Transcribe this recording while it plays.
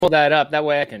pull that up. That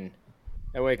way I can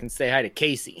say hi to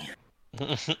Casey.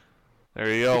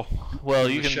 There you go. Well,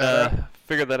 you can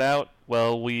figure that out.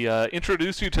 Well, we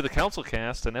introduce you to the Council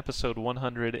Cast in episode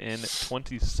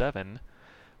 127,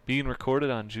 being recorded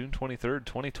on June 23rd,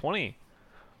 2020.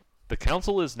 The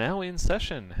Council is now in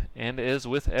session, and as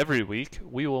with every week,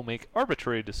 we will make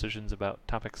arbitrary decisions about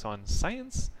topics on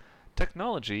science,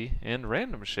 technology, and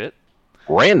random shit.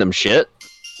 Random shit?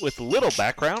 With little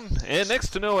background and next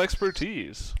to no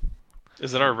expertise.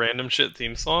 Is it our random shit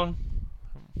theme song?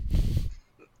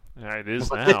 Yeah, it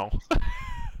is now.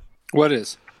 What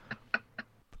is?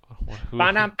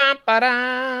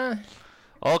 Ba-da-ba-ba-da.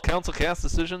 All Council Cast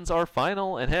decisions are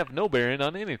final and have no bearing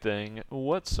on anything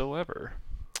whatsoever.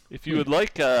 If you would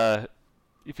like,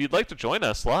 if you'd like to join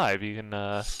us live, you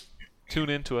can tune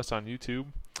in to us on YouTube.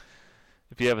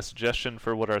 If you have a suggestion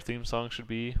for what our theme song should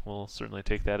be, we'll certainly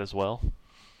take that as well.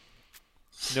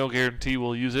 No guarantee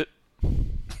we'll use it.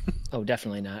 Oh,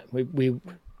 definitely not. We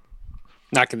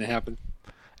Not going to happen.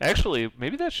 Actually,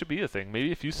 maybe that should be a thing.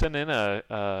 Maybe if you send in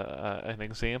an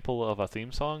example of a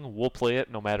theme song, we'll play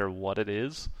it no matter what it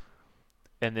is,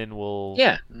 and then we'll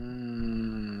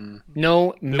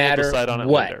no matter decide on it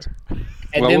what. later.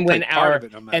 And Well, then we'll when take part our of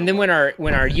it no matter and then what.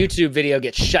 when our YouTube video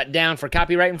gets shut down for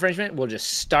copyright infringement, we'll just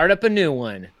start up a new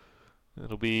one.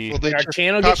 It'll be Well, they When our just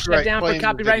channel gets shut copyright down for claim the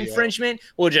copyright video. infringement,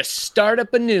 we'll just start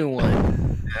up a new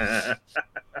one.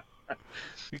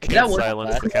 you can't That was-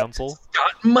 silence the council.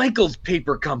 Scott Michael's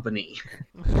paper company.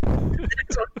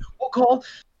 That's what we'll call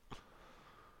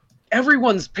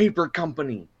everyone's paper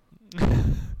company.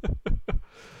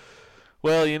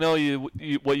 Well, you know,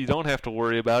 what you don't have to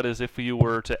worry about is if you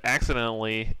were to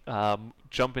accidentally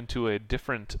jump into a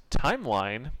different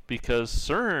timeline, because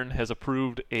CERN has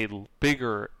approved a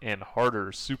bigger and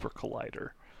harder super collider.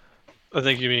 I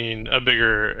think you mean a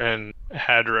bigger and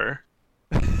hadrer.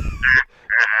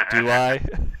 Do I?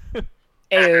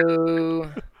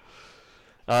 Ew.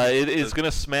 It is going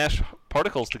to smash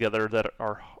particles together that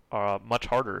are much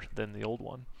harder than the old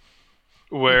one.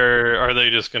 Where are they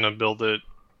just going to build it?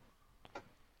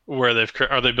 Where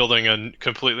are they building a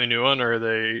completely new one, or are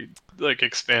they like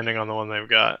expanding on the one they've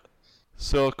got?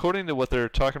 So according to what they're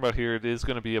talking about here, it is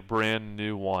going to be a brand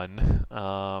new one.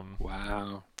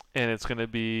 Wow. And it's going to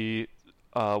be,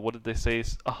 what did they say,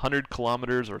 100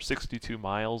 kilometers or 62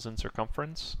 miles in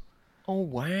circumference. Oh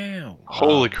wow.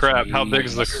 Holy crap! How big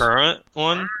is the jeez. current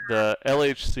one? The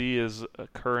LHC is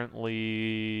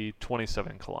currently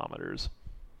 27 kilometers.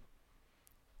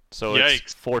 So Yikes.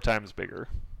 it's 4 times bigger.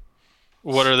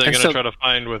 What are they And going to so- try to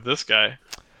find with this guy?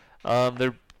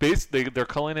 They're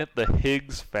calling it the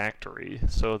Higgs factory.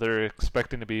 So they're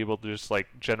expecting to be able to just like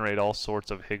generate all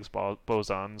sorts of Higgs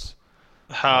bosons.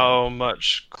 How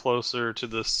much closer to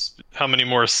this? How many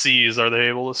more C's are they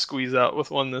able to squeeze out with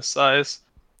one this size?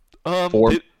 For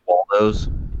Waldos.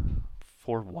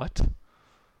 For what?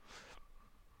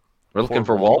 We're looking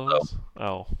for Waldo.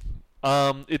 Waldos?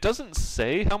 Oh. It doesn't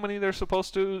say how many they're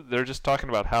supposed to. They're just talking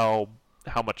about how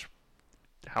much.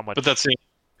 But that's the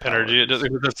energy. Powers.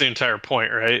 That's the entire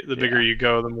point, right? The bigger Yeah. you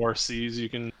go, the more C's you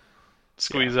can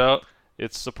squeeze out.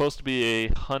 It's supposed to be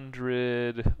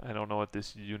 100. I don't know what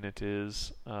this unit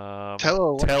is.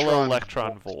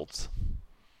 Teleelectron volts.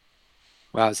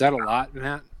 Wow, is that a lot,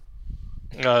 Matt?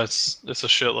 It's a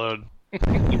shitload.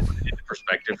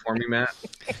 Perspective for me, Matt.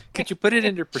 Could you put it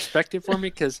into perspective for me?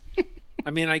 Because,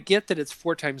 I mean, I get that it's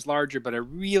 4 times larger, but I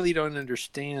really don't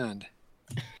understand.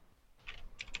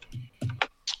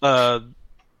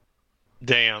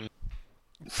 Damn.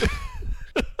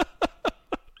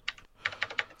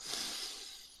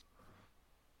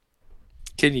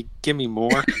 Can you give me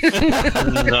more?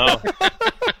 No.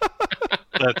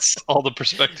 That's all the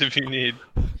perspective you need.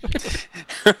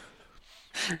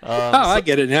 I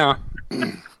get it now.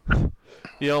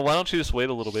 You know, why don't you just wait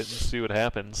a little bit and see what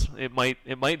happens? It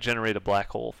might generate a black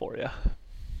hole for you.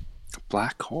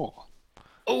 Black hole.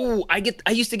 Oh, I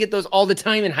used to get those all the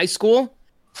time in high school,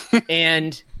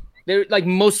 and they're like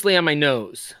mostly on my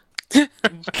nose.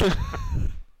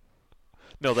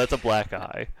 No, that's a black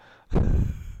eye.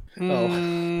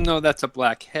 No, that's a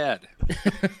black head.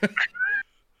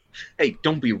 Hey,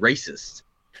 don't be racist.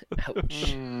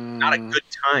 Ouch. Not a good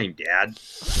time, Dad.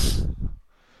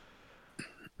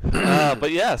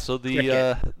 But yeah, so they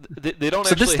don't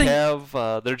So this actually thing-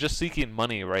 have. They're just seeking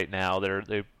money right now.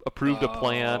 They approved a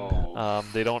plan. Oh.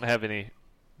 They don't have any.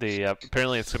 They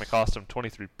apparently it's going to cost them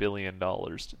 $23 billion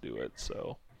to do it.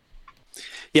 So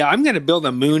Yeah, I'm going to build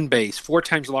a moon base 4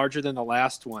 times larger than the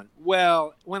last one.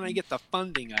 Well, when I get the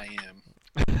funding, I am.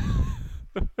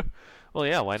 well,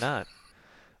 yeah, why not?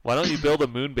 Why don't you build a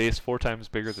moon base 4 times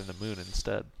bigger than the moon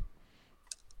instead?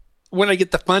 When I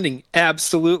get the funding,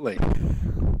 absolutely.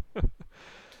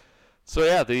 So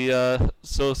yeah,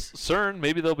 so CERN,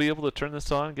 maybe they'll be able to turn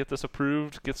this on, get this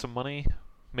approved, get some money,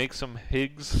 make some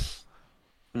Higgs,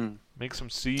 make some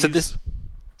C's.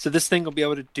 So this thing will be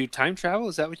able to do time travel?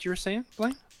 Is that what you were saying,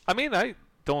 Blaine? I mean, I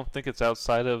don't think it's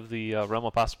outside of the realm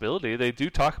of possibility. They do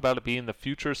talk about it being the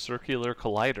Future Circular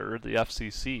Collider, the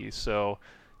FCC. So,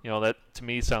 that to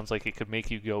me sounds like it could make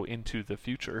you go into the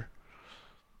future.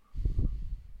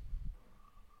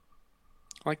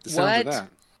 I like the sound of that.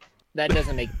 That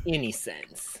doesn't make any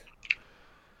sense.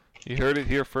 You heard it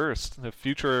here first. The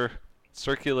Future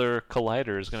Circular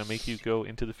Collider is going to make you go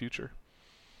into the future.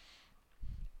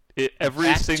 To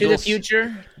the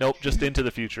future? Nope, just into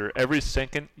the future. Every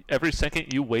second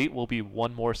you wait will be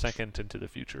one more second into the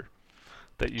future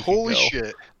that you Holy can go.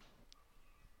 shit!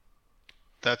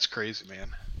 That's crazy, man.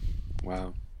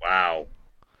 Wow.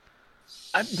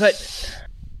 But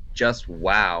just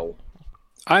wow.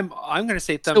 I'm going to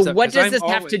say thumbs up. So what does this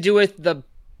have to do with the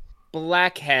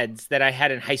blackheads that I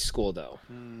had in high school, though?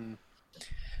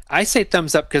 I say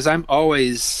thumbs up because I'm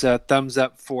always thumbs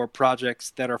up for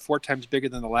projects that are 4 times bigger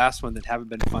than the last one that haven't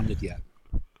been funded yet.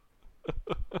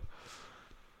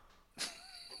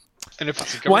 And if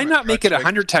it's why not make it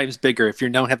 100 times bigger if you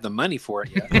don't have the money for it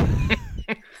yet?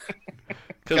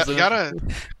 Gotta.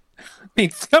 I mean,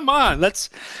 come on, let's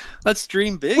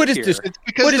dream big. What is here. this?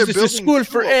 What is this? A school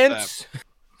for ants?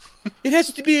 It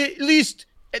has to be at least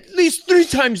 3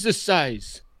 times the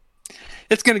size.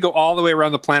 It's going to go all the way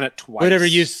around the planet twice. Whatever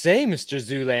you say, Mr.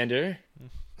 Zoolander.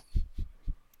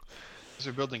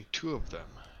 They're building 2 of them.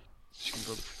 So you can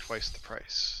build it for twice the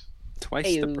price. Twice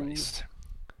the price.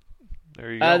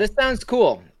 There you go. This sounds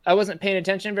cool. I wasn't paying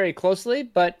attention very closely,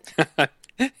 but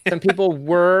some people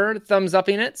were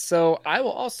thumbs-upping it, so I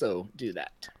will also do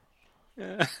that.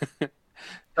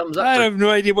 Thumbs up. I have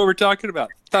no idea what we're talking about.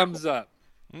 Thumbs up.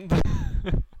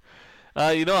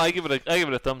 I give it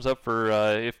a thumbs up for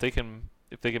if they can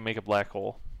make a black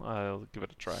hole. I'll give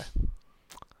it a try.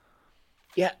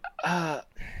 Yeah,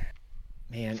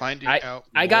 man.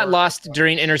 I got lost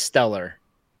during Interstellar.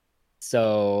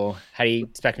 So how do you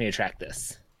expect me to track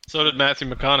this? So did Matthew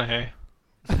McConaughey.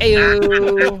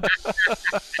 Ayo.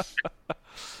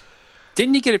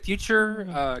 Didn't he get a future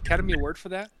Academy Award for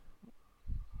that?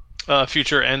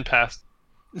 Future and past.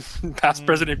 Past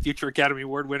President, Future Academy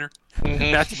Award winner,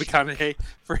 Matthew McConaughey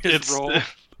for his role.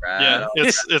 Yeah,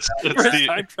 it's the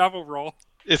time travel role.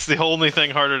 It's the only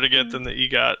thing harder to get than the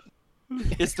EGOT.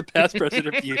 It's the past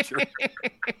President, Future.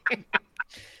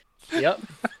 Yep.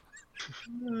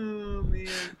 Oh man.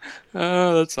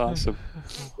 Oh, that's awesome.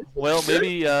 Well,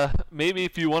 maybe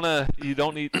if you don't want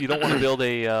to build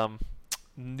a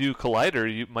new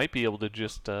collider, you might be able to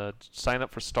just sign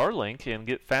up for Starlink and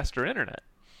get faster internet.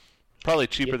 Probably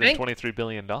cheaper than $23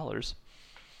 billion.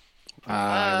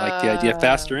 I like the idea of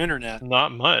faster internet.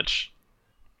 Not much.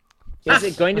 Is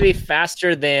it going to be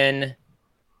faster than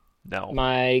No.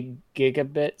 my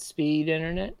gigabit speed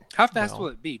internet? How fast will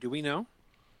it be? Do we know?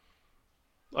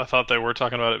 I thought they were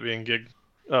talking about it being gig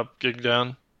up, gig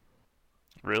down.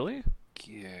 Really?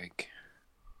 Gig.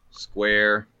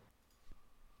 Square.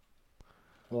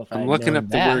 Well, if I'm I'd looking known up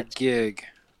the that- word gig.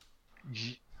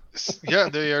 Yeah,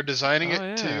 they are designing it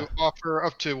yeah. to offer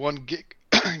up to 1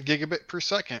 gigabit per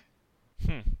second.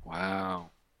 Wow.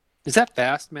 Is that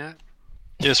fast, Matt?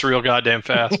 It's real goddamn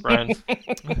fast, Brian.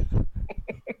 But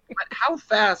how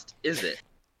fast is it?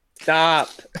 Stop.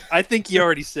 I think he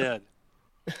already said.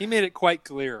 He made it quite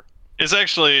clear. It's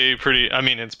actually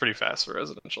it's pretty fast for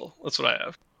residential. That's what I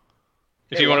have.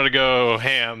 If Hey, you wanted to go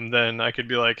ham, then I could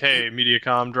be like, hey,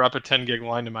 Mediacom, drop a 10 gig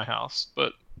line to my house.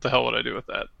 But the hell would I do with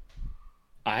that?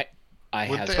 I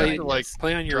Would have they some have to, ideas.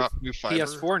 Play on your drop new fiber?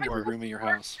 PS4 in every room of your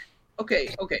house.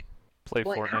 Okay. Play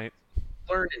Well, Fortnite.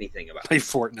 Learn anything about Play it.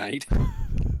 Fortnite.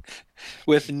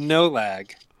 With no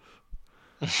lag.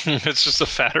 If it's just a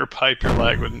fatter pipe, your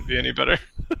lag wouldn't be any better.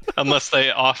 Unless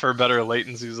they offer better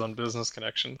latencies on business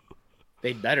connection.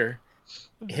 They better.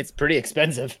 It's pretty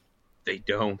expensive. They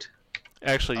don't.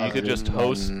 Actually, you could just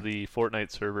host the Fortnite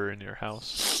server in your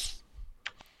house.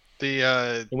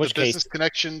 The In which business case-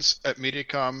 connections at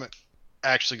Mediacom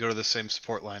actually go to the same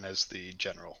support line as the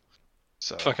general.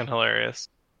 So Fucking hilarious.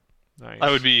 Nice.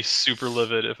 I would be super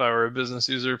livid if I were a business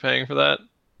user paying for that.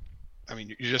 I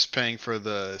mean, you're just paying for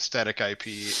the static IP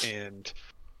and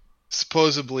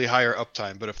supposedly higher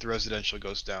uptime, but if the residential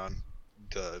goes down,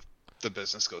 the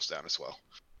business goes down as well.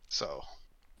 So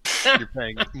you're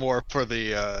paying more for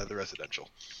the residential.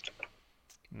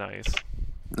 Nice.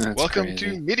 That's Welcome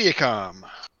crazy. to Mediacom.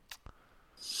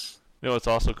 You know what's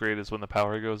also great is when the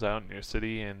power goes out in your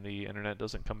city and the internet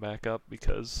doesn't come back up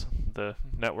because the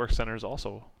network centers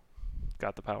also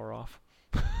got the power off.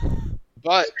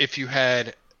 But if you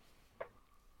had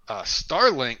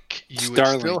Starlink, you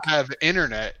would still have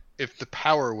internet if the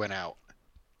power went out.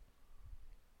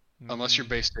 Unless your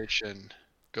base station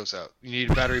goes out. You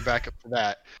need a battery backup for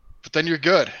that. But then you're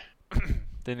good.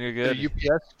 Then you're good. The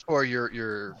UPS for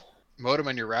your modem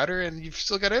and your router, and you've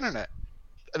still got internet.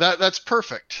 That's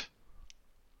perfect.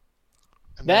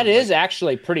 And that is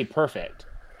actually pretty perfect.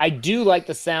 I do like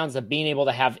the sounds of being able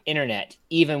to have internet,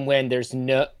 even when there's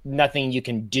nothing you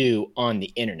can do on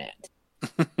the internet.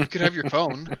 You could have your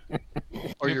phone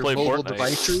or You your play mobile Fortnite.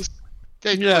 devices.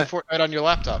 Yeah, you can play Fortnite on your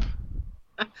laptop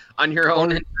On your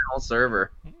own internal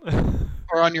server.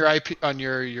 or on your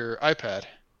your iPad.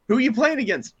 Who are you playing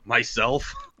against?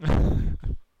 Myself.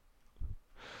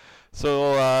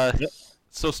 So,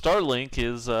 so Starlink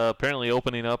is apparently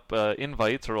opening up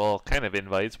invites, or all kind of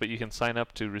invites, but you can sign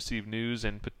up to receive news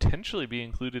and potentially be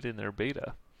included in their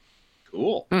beta.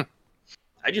 Cool.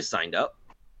 I just signed up.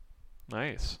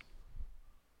 Nice.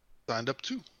 Signed up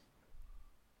too.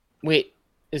 Wait,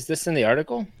 is this in the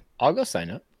article? I'll go sign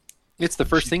up. It's the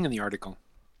first thing in the article.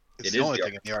 It's It the is only the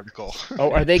thing in the article.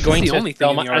 Oh, are they going the to only thing sell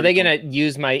in my, the are they article. going to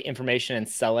use my information and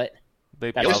sell it?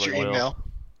 They That's Just probably your will. email.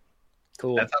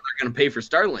 Cool. That's how they're going to pay for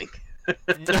Starlink.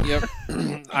 Yep.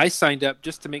 I signed up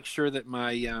just to make sure that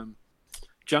my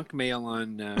junk mail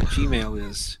on Gmail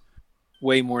is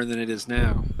way more than it is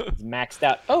now. It's maxed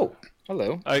out. Oh,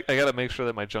 hello. I gotta make sure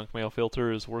that my junk mail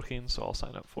filter is working, so I'll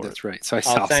sign up for That's right. So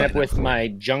I'll I'll sign up with my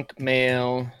junk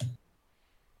mail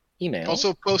email.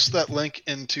 Also, post that link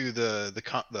into the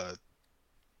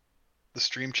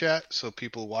stream chat so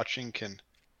people watching can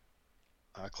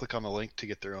click on the link to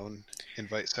get their own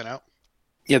invite sent out.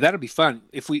 Yeah, that'll be fun.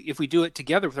 If we do it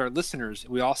together with our listeners,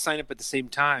 we all sign up at the same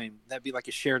time. That'd be like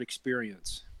a shared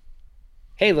experience.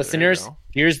 Hey, listeners, go.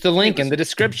 here's the link in the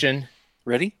description.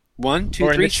 Ready? 1, 2, Or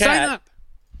in 3, the sign chat.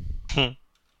 up.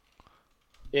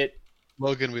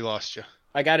 Logan, we lost you.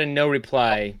 I got a no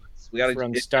reply We got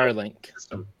from Starlink.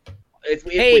 system.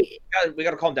 Hey. We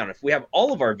got to calm down. If we have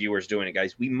all of our viewers doing it,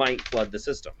 guys, we might flood the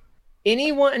system.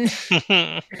 Anyone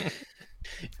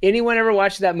ever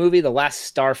watch that movie, The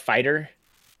Last Starfighter?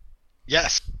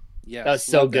 Yes, Yeah, That was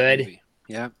so love that good. movie.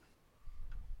 Yeah.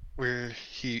 where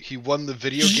he won the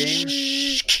video game.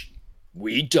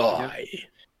 We die.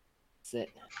 That's it.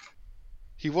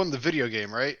 He won the video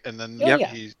game, right? And then Oh,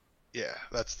 yeah. yeah,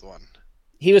 that's the one.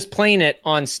 He was playing it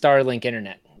on Starlink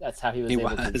internet. That's how he was He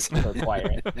able was. to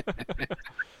acquire it.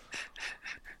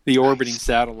 The orbiting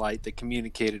satellite that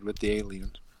communicated with the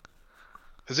aliens.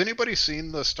 Has anybody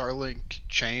seen the Starlink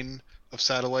chain of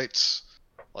satellites?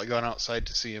 Like gone outside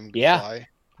to see him Yeah. fly?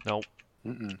 Nope.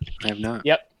 Mm-mm, I have not.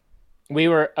 Yep.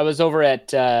 I was over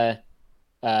at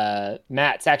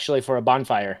Matt's actually for a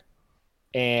bonfire,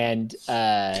 and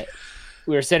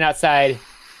we were sitting outside,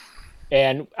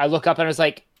 and I look up and I was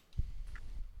like,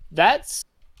 that's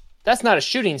not a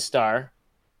shooting star.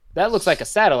 That looks like a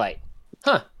satellite.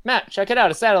 Huh, Matt, check it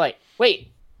out, a satellite.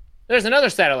 Wait, there's another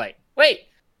satellite. Wait,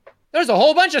 there's a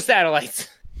whole bunch of satellites.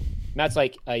 Matt's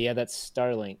like, yeah, that's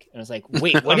Starlink. And I was like,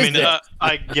 wait, what is this?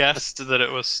 I guessed that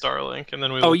it was Starlink, and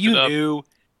then we Oh, looked you it up, knew.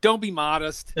 Don't be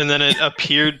modest. and then it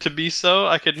appeared to be so.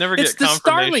 I could never It's get the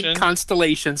confirmation. Starlink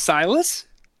constellation, Silas.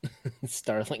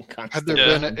 Starlink Had there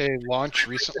constellation. been a launch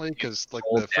recently? Because like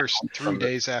the first 3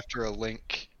 days after a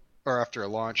link or after a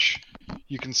launch,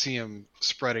 you can see them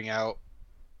spreading out.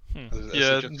 as it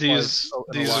Yeah, just these flies in a line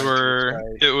these through were.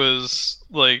 the sky. It was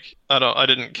like I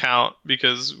didn't count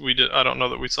because we did. I don't know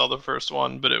that we saw the first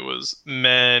one, but it was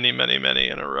many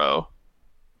in a row.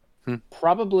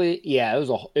 Probably, yeah, it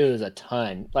was a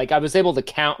ton. Like I was able to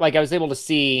count, like I was able to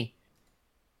see.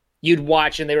 You'd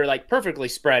watch and they were like perfectly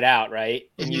spread out, right?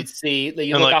 And Mhm. you'd see that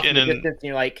you And, look like, off in the in an- distance and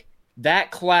you're like,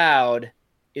 that cloud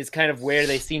is kind of where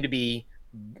they seem to be,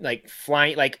 like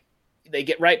flying. Like they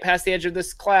get right past the edge of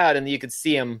this cloud and you could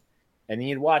see them, and then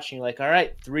you'd watch and you're like, all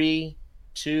right, 3,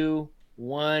 2,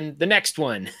 1, the next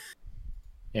one,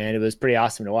 and it was pretty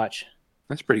awesome to watch.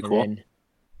 That's pretty And cool. then,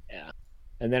 yeah.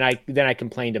 And then I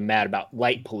complained to Matt about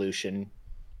light pollution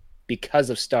because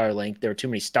of Starlink. There were too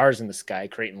many stars in the sky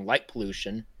creating light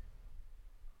pollution.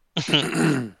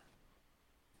 That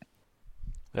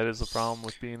is the problem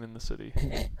with being in the city.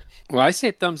 Well, I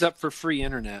say thumbs up for free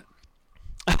internet.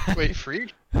 Wait, free?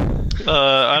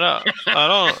 I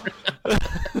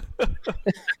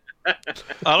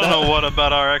don't know what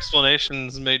about our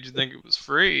explanations made you think it was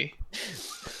free.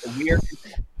 A weird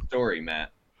story,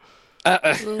 Matt.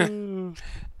 I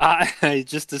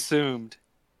just assumed.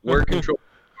 We're controlling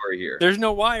story here. There's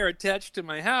no wire attached to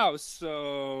my house,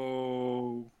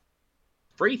 so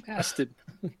Free. has to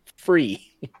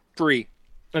Free. free.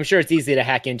 I'm sure it's easy to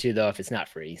hack into though if it's not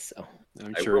free. So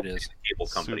I'm I sure will it is. pay the cable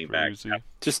company Super back. easy.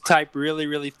 Just type really,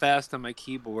 really fast on my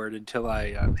keyboard until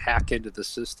I hack into the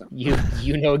system.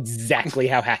 you know exactly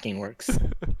how hacking works.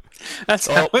 That's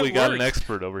how Oh, it we got an works.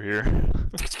 expert over here.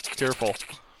 Careful.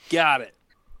 Got it.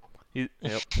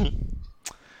 Yep.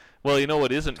 Well, you know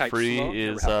what isn't Type free slow,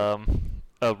 is never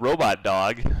a robot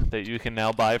dog that you can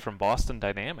now buy from Boston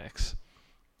Dynamics.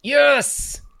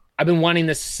 Yes! I've been wanting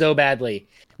this so badly.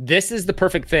 This is the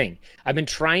perfect thing. I've been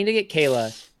trying to get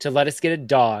Kayla to let us get a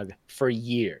dog for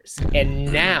years.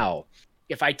 And now,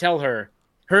 if I tell her,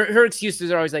 her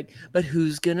excuses are always like, but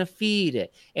who's going to feed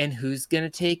it? And who's going to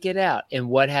take it out? And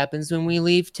what happens when we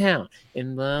leave town?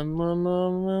 And blah, blah, blah,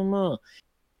 blah, blah.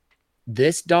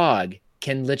 This dog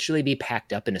can literally be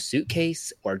packed up in a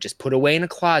suitcase or just put away in a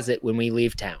closet when we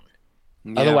leave town.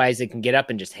 Yeah. Otherwise, it can get up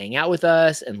and just hang out with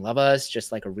us and love us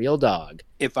just like a real dog.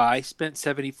 If I spent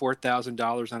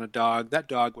 $74,000 on a dog, that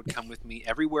dog would come with me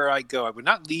everywhere I go. I would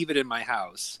not leave it in my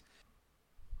house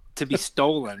to be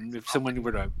stolen if someone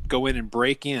were to go in and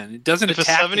break in. It doesn't If a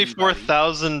attack anybody.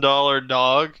 $74,000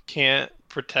 dog can't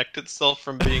protect itself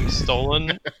from being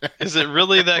stolen, is it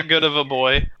really that good of a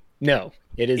boy? No,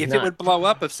 it is If not. it would blow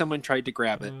up if someone tried to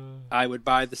grab it, I would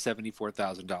buy the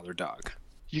 $74,000 dog.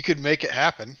 You could make it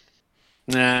happen.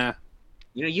 Nah.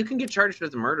 You know, you can get charged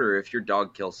with murder if your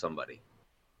dog kills somebody.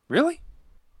 Really?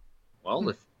 Well,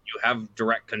 if you have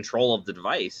direct control of the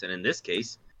device, and in this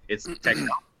case, it's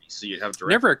technology, so you have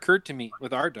direct. Never occurred to me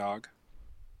with our dog.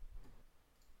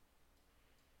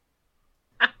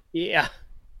 Yeah.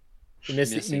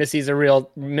 Missy. Missy's a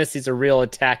real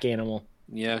attack animal.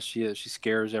 Yeah, she is. She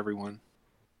scares everyone.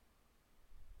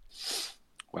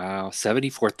 Wow,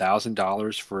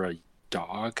 $74,000 for a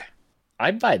dog?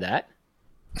 I'd buy that.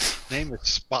 Name it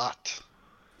Spot.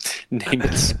 Name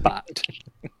it Spot.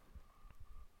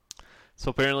 So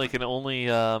apparently it can only,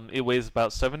 it weighs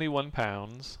about 71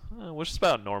 pounds, which is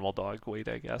about normal dog weight,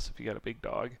 I guess, if you got a big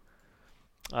dog.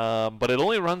 But it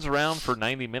only runs around for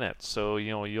 90 minutes, so,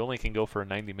 you know, you only can go for a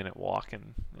 90-minute walk,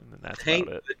 and that's Thank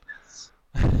about it. goodness.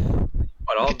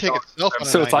 But You all can take dogs itself are on a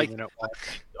So it's like- 90-minute walk.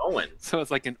 going. So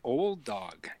it's like an old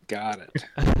dog. Got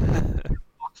it.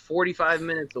 45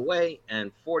 minutes away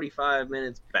and 45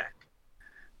 minutes back.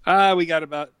 We got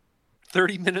about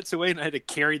 30 minutes away, and I had to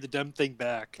carry the dumb thing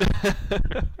back.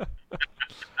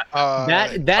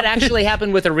 That actually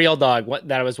happened with a real dog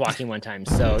that I was walking one time.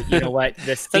 So you know what?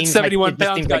 This That seems 71 like, this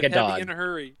pounds seems got like a heavy dog. in a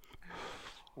hurry.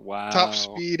 Wow. Top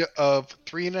speed of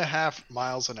 3.5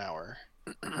 miles an hour.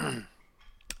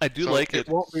 I do So like it. It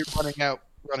won't be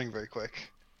running very quick.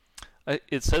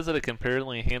 It says that it can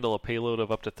apparently handle a payload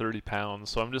of up to 30 pounds,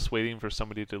 so I'm just waiting for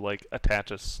somebody to, like, attach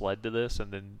a sled to this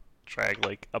and then drag,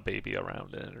 like, a baby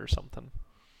around in it or something.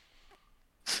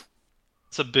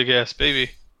 It's a big ass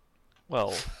baby.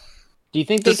 Well, Do you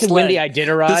think they The could win the sled. The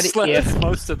Iditarod sled if? is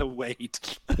most of the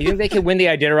weight. You think they could win the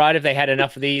Iditarod if they had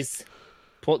enough of these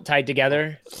tied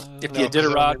together? If No, the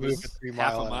Iditarod only was move at 3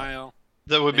 half a mile an hour. mile.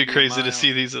 That would be Maybe a crazy to mile.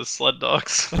 see these as sled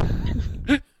dogs.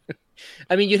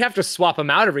 I mean, you'd have to swap them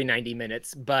out every 90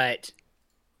 minutes, but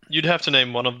You'd have to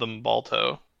name one of them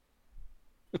Balto.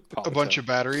 A bunch of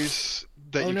batteries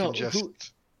that Oh, you no, can just who-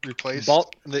 replace. They,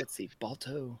 let's see,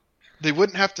 Balto. they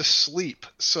wouldn't have to sleep,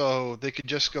 so they could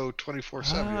just go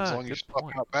 24/7 as long as you good swap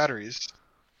point. out batteries.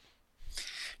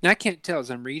 Now I can't tell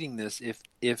as I'm reading this if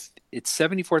it's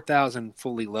 74,000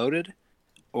 fully loaded,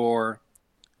 or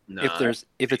No,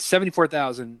 if it's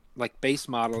 74,000 like base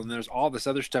model, and there's all this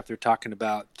other stuff they're talking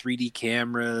about, 3D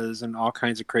cameras and all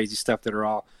kinds of crazy stuff that are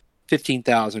all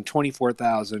 15,000,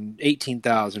 24,000,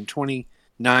 18,000,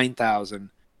 29,000.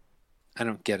 I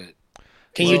don't get it.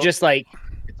 Can you just like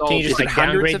it's all can you just Is it like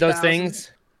hundreds downgrade of those thousands?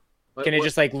 things? Can it what-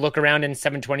 just like look around in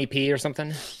 720p or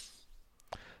something?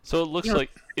 so it looks You know,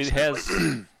 like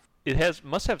it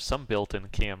must have some built-in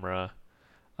camera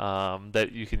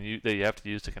that you can use, that you have to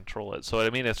use to control it. So I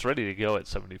mean, it's ready to go at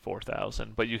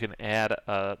 74,000, but you can add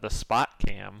the Spot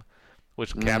Cam,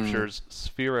 which captures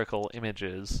spherical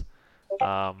images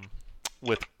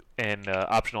with an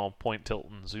optional point, tilt,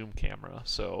 and zoom camera.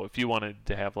 So if you wanted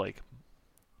to have like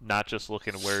not just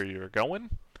looking where you're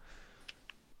going,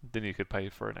 then you could pay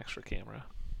for an extra camera.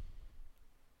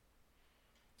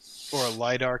 Or a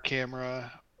LiDAR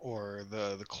camera, or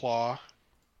the claw.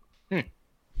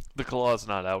 The Claw's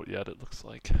not out yet, it looks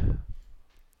like.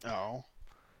 Oh.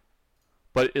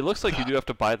 But it looks like you do have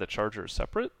to buy the charger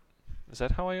separate. Is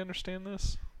that how I understand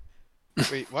this?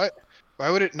 Wait, what? Why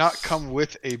would it not come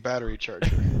with a battery charger?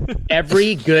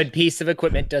 Every good piece of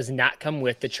equipment does not come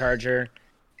with the charger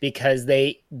because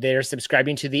they're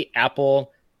subscribing to the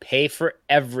Apple pay for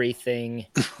everything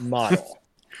model.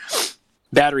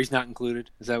 Batteries not included.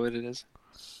 Is that what it is?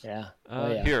 Yeah.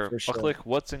 Here, for sure. I'll click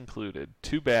what's included.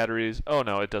 2 batteries. Oh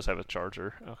no, it does have a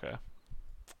charger. Okay.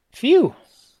 Phew.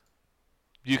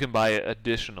 You can buy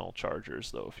additional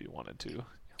chargers though if you wanted to.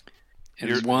 And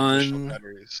Additional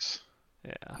batteries.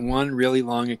 Yeah. one really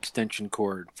long extension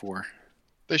cord for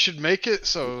They should make it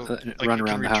so like run you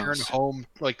around can the return house. home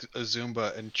like a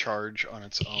Zumba and charge on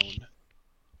its own.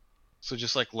 So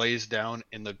just like lays down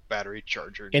in the battery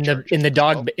charger. to In charge the itself.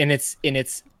 dog in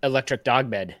its electric dog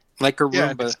bed. like a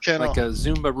Yeah, Roomba, it's kinda- like a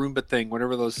Zumba Roomba thing,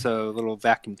 whatever those little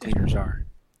vacuum cleaners are.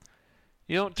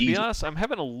 You know, to be Diesel. honest, I'm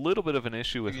having a little bit of an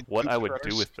issue with You what poop I would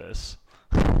do spreaders? with this.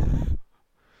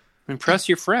 Impress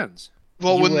your friends.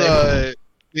 Well, You when would.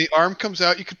 the arm comes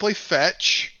out, you could play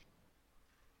fetch.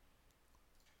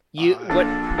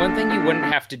 One thing you wouldn't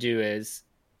have to do is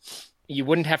you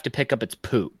wouldn't have to pick up its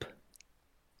poop.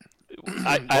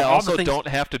 I Well, all the also things- don't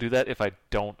have to do that if I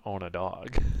don't own a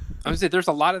dog. I would say there's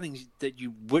a lot of things that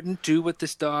you wouldn't do with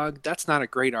this dog. That's not a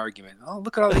great argument. Oh,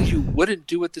 look at all the things you wouldn't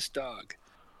do with this dog.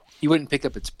 You wouldn't pick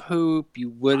up its poop. You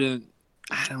wouldn't.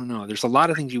 I don't know. There's a lot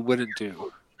of things you wouldn't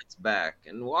do. It's back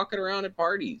and walking around at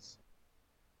parties.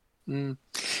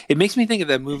 It makes me think of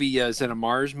that movie, Xena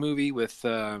Mars movie with,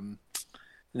 and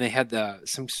they had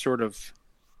some sort of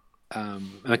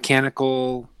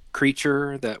mechanical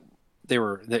creature that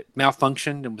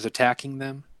malfunctioned and was attacking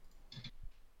them.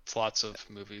 It's lots of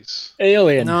movies.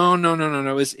 Alien. No.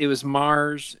 It was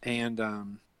Mars and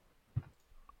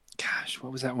gosh,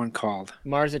 what was that one called?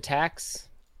 Mars Attacks.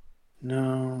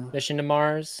 No, Mission to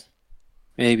Mars.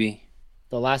 maybe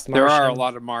The Last there Martian. are a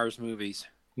lot of Mars movies.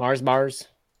 Mars bars.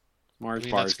 Mars I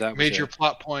mean, bars. that's That was major it.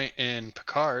 plot point in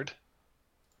Picard.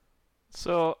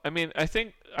 So, I mean, I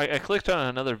think I clicked on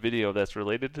another video that's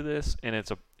related to this, and it's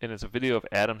a video of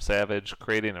Adam Savage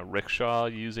creating a rickshaw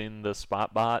using the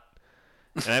Spotbot,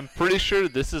 and I'm pretty sure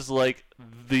this is like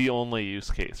the only use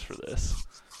case for this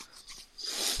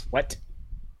What?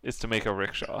 is to make a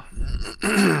rickshaw.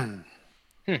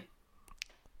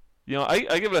 You know,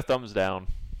 I give it a thumbs down.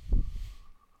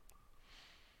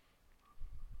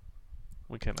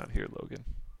 We cannot hear Logan.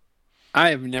 I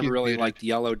have never He's really muted. liked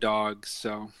yellow dogs,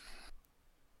 so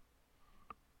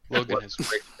Logan What's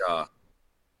is rickshaw?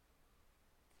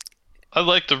 I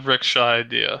like the rickshaw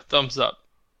idea. Thumbs up.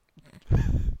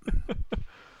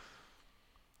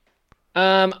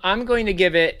 I'm going to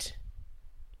give it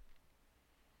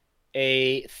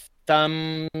a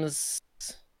thumbs.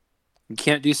 you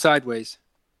can't do sideways.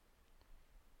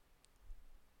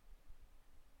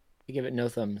 I give it no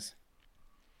thumbs.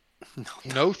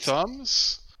 no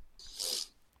thumbs.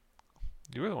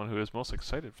 You were the one who was most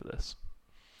excited for this.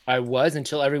 I was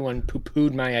until everyone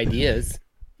poo-pooed my ideas.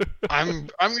 I'm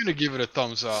gonna give it a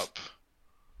thumbs up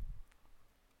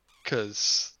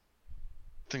because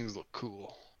things look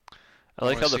cool. I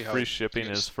like wanna how the see how free it shipping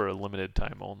is. is for a limited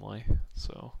time only,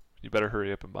 so you better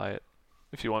hurry up and buy it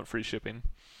if you want free shipping.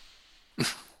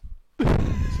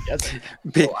 Yes.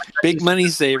 Big money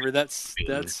saver. That's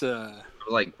I was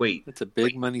like, wait, a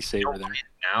big money saver there.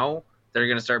 now they're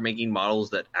gonna start making models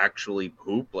that actually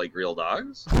poop like real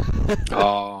dogs?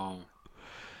 Oh,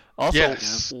 Also,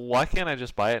 Yes. why can't I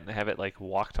just buy it and have it like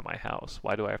walk to my house?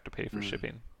 Why do I have to pay for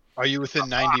shipping? Are you within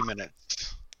 90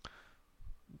 minutes?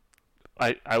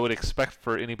 I would expect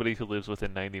for anybody who lives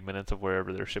within 90 minutes of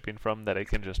wherever they're shipping from that I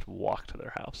can just walk to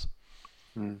their house.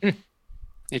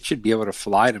 it should be able to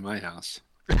fly to my house.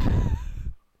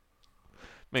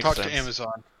 Makes Talk sense. to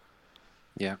Amazon.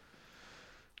 Yeah.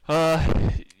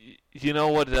 You know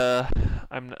what?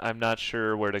 I'm not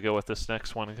sure where to go with this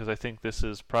next one because I think this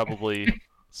is probably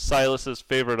Silas's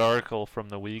favorite article from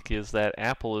the week. Is that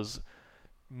Apple is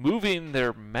moving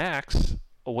their Macs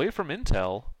away from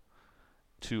Intel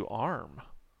to ARM.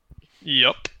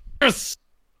 Yep. Yes.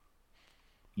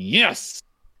 Yes.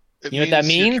 It You know what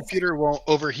that your means? computer won't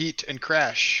overheat and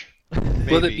crash.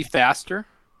 Will it Maybe. be faster?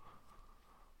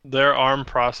 Their ARM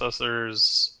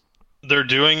processors, they're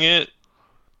doing it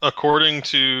according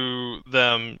to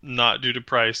them, not due to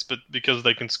price, but because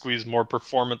they can squeeze more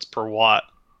performance per watt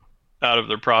out of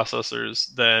their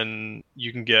processors than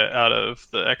you can get out of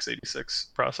the x86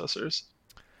 processors.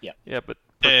 Yeah, but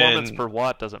performance And- per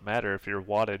watt doesn't matter if your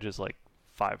wattage is like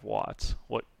 5 watts.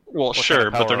 Well, kind of sure,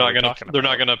 but power they're are not we gonna talking they're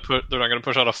not about? gonna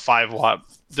push out a 5-watt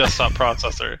desktop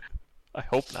processor. I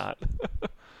hope not.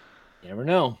 You never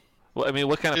know. Well, I mean,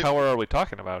 what kind of power are we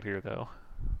talking about here, though?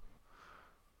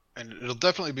 And it'll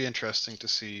definitely be interesting to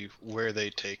see where they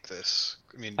take this.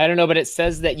 I mean, I don't know, but it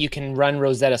says that you can run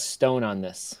Rosetta Stone on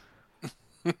this.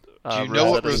 Do you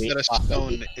know what Rosetta Rosetta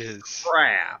Stone is?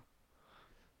 Crap.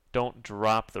 Don't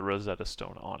drop the Rosetta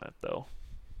Stone on it, though.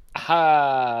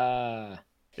 Ha.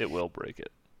 It will break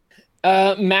it.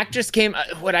 Mac just came.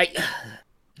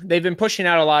 They've been pushing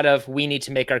out a lot of. We need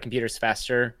to make our computers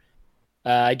faster.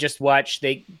 I just watched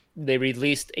they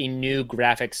released a new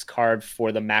graphics card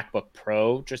for the MacBook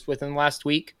Pro just within the last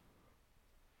week.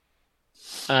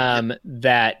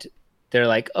 That they're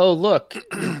like, oh look,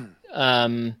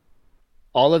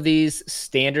 all of these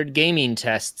standard gaming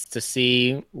tests to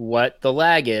see what the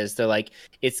lag is. They're like,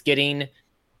 it's getting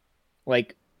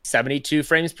like 72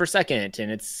 frames per second,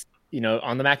 and it's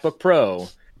on the MacBook Pro,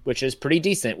 which is pretty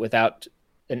decent without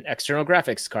an external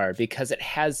graphics card because it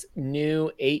has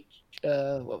new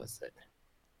what was it?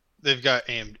 They've got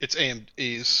It's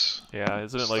AMD's. Yeah,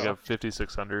 isn't it like a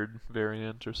 5600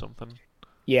 variant or something?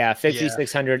 Yeah,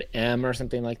 5600M or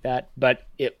something like that. But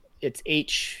it's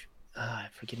I'm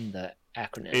forgetting the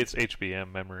acronym. It's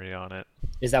HBM memory on it.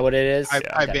 Is that what it is?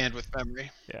 High bandwidth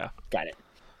memory. Yeah. Got it.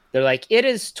 They're like, it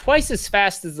is twice as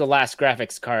fast as the last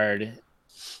graphics card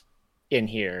in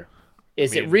here.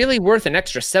 Is it really worth an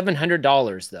extra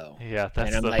 $700 though? Yeah,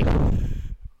 that's and I'm like,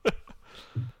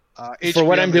 for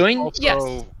what I'm doing, also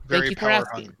yes. Very Thank you for power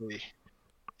asking. hungry,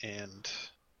 and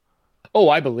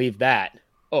I believe that.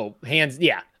 Oh, hands,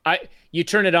 yeah. You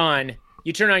turn it on.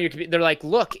 You turn on your computer. They're like,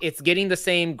 look, it's getting the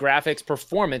same graphics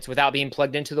performance without being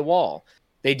plugged into the wall.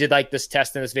 They did like this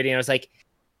test in this video, and I was like,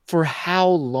 for how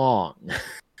long?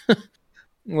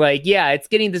 Like, yeah, it's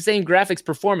getting the same graphics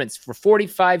performance for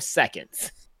 45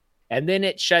 seconds, and then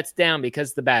it shuts down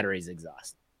because the battery's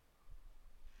exhausted.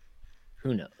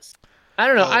 Who knows? I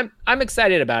don't know. I'm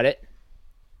excited about it.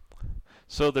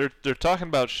 So they're talking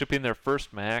about shipping their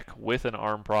first Mac with an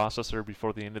ARM processor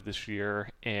before the end of this year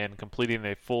and completing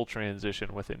a full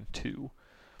transition within 2.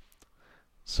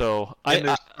 So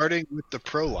they're starting with the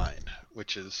Pro line,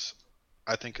 which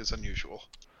I think is unusual.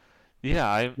 Yeah,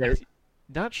 I'm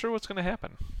not sure what's going to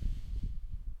happen.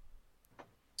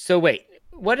 So wait,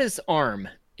 what is ARM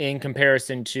in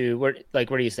comparison to what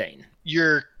are you saying?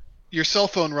 Your cell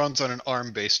phone runs on an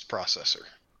ARM-based processor.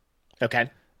 Okay.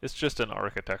 It's just an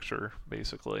architecture,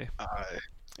 basically.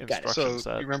 Instruction so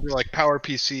set. you remember like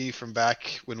PowerPC from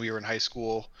back when we were in high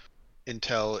school?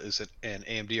 Intel is an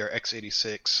AMD or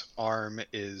x86. ARM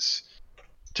is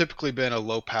typically been a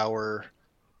low power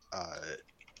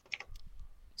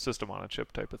system on a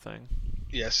chip type of thing.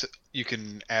 Yes, you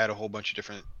can add a whole bunch of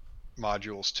different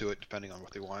modules to it depending on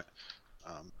what they want.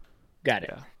 Got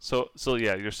it. Yeah. So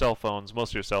yeah, your cell phones,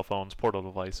 most of your cell phones, portable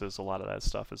devices, a lot of that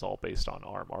stuff is all based on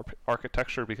ARM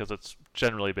architecture because it's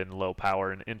generally been low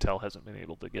power and Intel hasn't been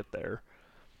able to get there.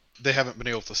 They haven't been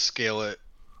able to scale it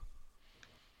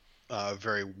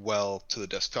very well to the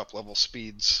desktop level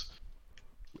speeds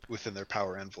within their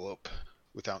power envelope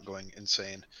without going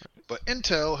insane. But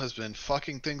Intel has been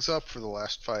fucking things up for the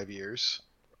last 5 years.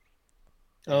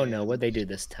 Oh no, what'd they do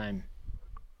this time?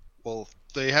 Well,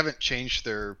 they haven't changed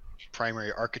their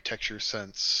primary architecture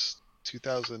since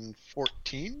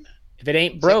 2014. If it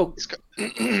ain't broke.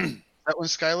 That when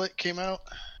Skylake came out?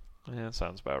 Yeah, that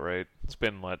sounds about right. It's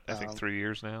been I think 3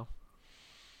 years now.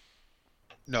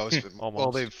 No, it's been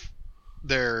almost. Well,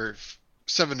 their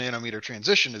 7 nanometer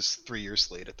transition is 3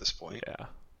 years late at this point. Yeah.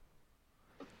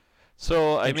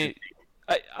 So I mean,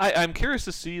 I'm curious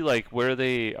to see where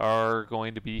they are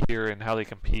going to be here and how they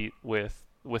compete with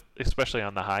especially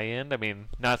on the high end. I mean,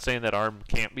 not saying that ARM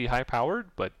can't be high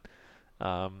powered, but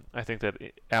I think that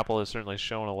Apple has certainly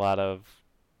shown a lot of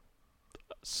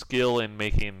skill in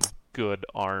making good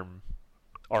ARM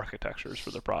architectures for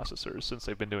their processors since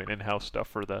they've been doing in-house stuff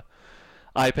for the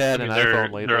iPad and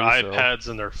iPhone lately. Their iPads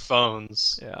and their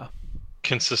phones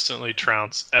consistently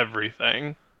trounce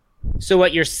everything. So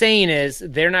what you're saying is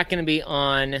they're not going to be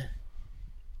on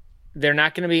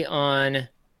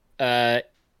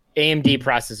AMD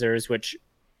processors, which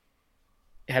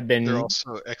have been. They're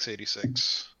also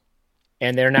x86,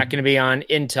 and they're not going to be on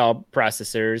Intel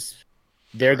processors.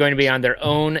 They're going to be on their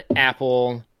own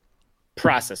Apple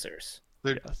processors.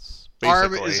 Yes,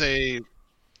 ARM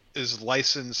is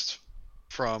licensed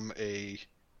from a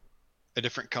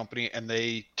different company, and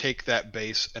they take that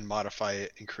base and modify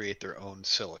it and create their own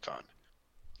silicon.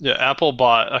 Yeah, Apple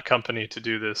bought a company to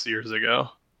do this years ago.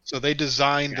 So they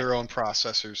designed their own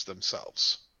processors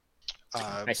themselves.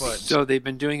 So they've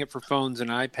been doing it for phones and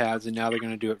iPads, and now they're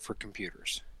going to do it for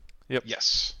computers. Yep.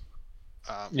 Yes.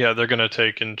 Yeah, they're going to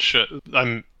take and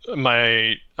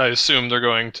I assume they're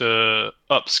going to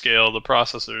upscale the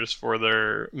processors for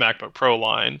their MacBook Pro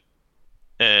line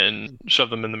and shove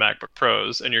them in the MacBook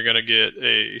Pros, and you're going to get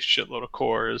a shitload of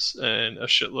cores and a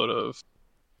shitload of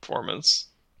performance.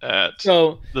 at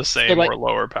So the same like- or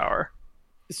lower power.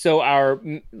 so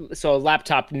a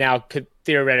laptop now could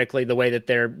theoretically, the way that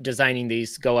they're designing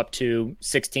these, go up to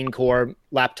 16 core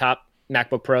laptop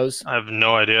MacBook Pros. I have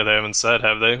no idea. They haven't said,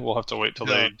 have they? We'll have to wait till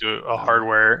No. they do a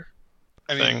hardware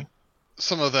I mean, thing.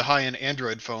 some of the high-end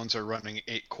Android phones are running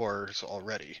 8 cores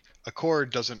already. A core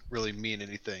doesn't really mean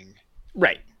anything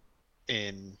Right.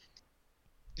 in.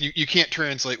 You can't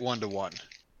translate 1-to-1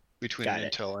 between Got an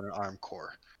it. Intel and an ARM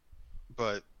core.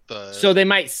 But the So they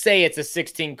might say it's a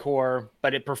 16 core,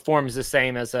 but it performs the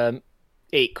same as a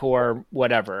 8 core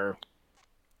whatever.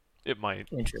 It might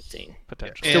Interesting.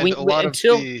 potentially. So and we- a lot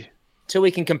until- of the Till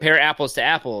we can compare apples to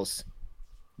apples,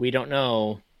 we don't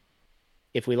know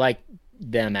if we like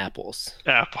them apples.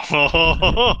 Apple.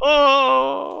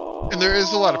 and there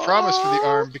is a lot of promise for the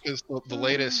ARM because the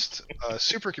latest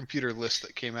supercomputer list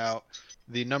that came out,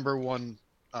 the number one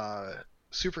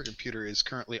supercomputer is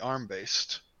currently ARM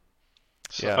based.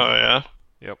 So Yeah. Oh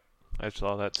yeah. I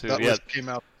saw that too. that Yeah, list came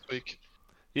out this week.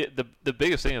 yeah. The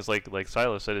biggest thing is like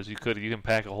Silas said is you can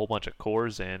pack a whole bunch of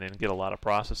cores in and get a lot of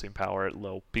processing power at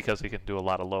low, because you can do a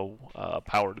lot of low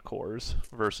powered cores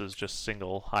versus just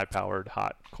single high powered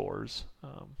hot cores.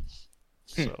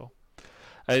 So.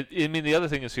 I mean, the other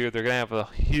thing is here they're going to have a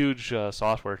huge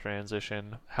software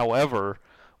transition. However,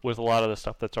 with a lot of the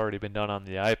stuff that's already been done on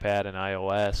the iPad and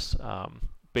iOS,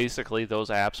 basically those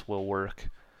apps will work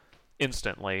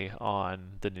instantly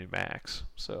on the new Macs.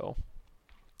 So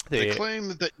They claim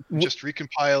that you can just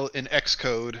recompile in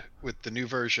Xcode with the new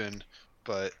version,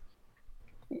 but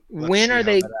Let's When see are how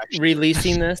they that actually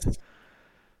releasing this?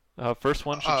 first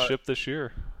one should ship this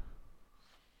year.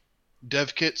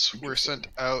 dev kits were sent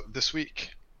out this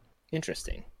week.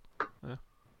 Interesting.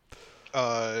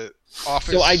 Office.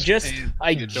 So I just and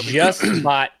I Adobe- just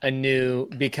bought a new,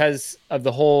 because of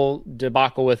the whole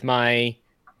debacle with my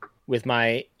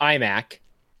iMac. Mhm.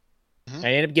 I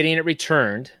ended up getting it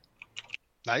returned,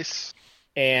 Nice.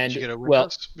 and Did you get a well,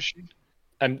 Windows machine?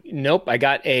 nope, I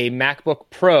got a MacBook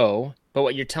Pro. But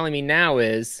what you're telling me now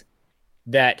is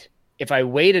that if I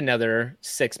wait another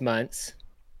 6 months,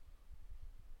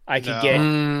 I could No. get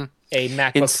Mm, a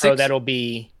MacBook In Pro 6 that'll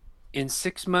be in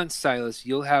 6 months, Silas,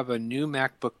 you'll have a new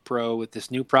MacBook Pro with this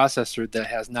new processor that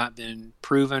has not been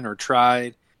proven or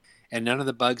tried, and none of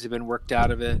the bugs have been worked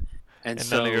out of it. And, And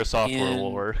so none of your software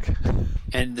will work.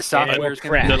 And the software is going to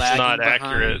crash. be That's lagging not behind.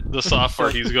 accurate. The software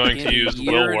he's going In to use a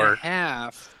year will and work. a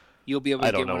half, you'll be able I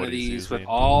to don't get know one what of he's these with using.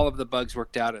 all of the bugs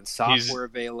worked out and software He's-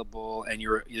 available, and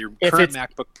your If current it's-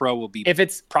 MacBook Pro will be if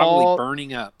it's probably all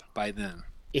burning up by then.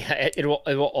 yeah, it will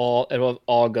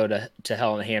all go to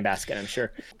hell in a handbasket, I'm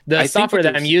sure. The I think software what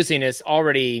that I'm there's- using is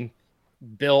already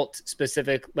built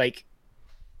specific, like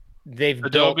they've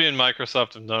Adobe built. and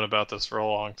Microsoft have known about this for a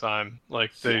long time.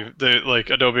 Like they like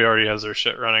Adobe already has their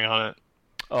shit running on it.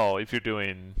 Oh, if you're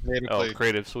doing Natively.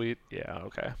 Creative Suite, yeah,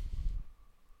 okay.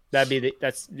 That's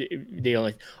the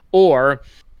only. Or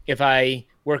if I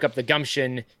work up the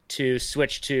gumption to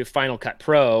switch to Final Cut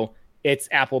Pro, it's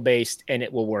Apple based and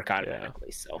it will work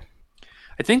automatically. So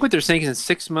I think what they're saying is in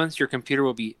 6 months your computer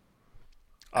will be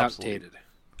Obsolete. outdated,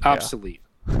 obsolete.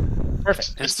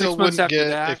 perfect. And still 6 months wouldn't after get a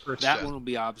that, first that gen. one will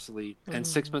be obsolete, and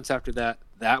 6 months after that,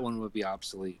 that one will be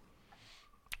obsolete.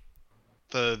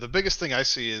 The biggest thing I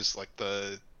see is like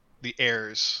the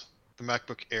Airs. The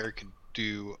MacBook Air could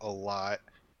do a lot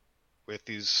with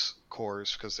these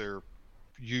cores because they're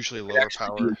usually It lower actually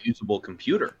be power. a usable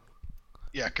computer.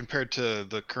 Yeah, compared to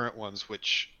the current ones,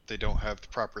 which they don't have the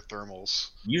proper thermals.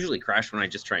 Usually crash when I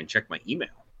just try and check my email.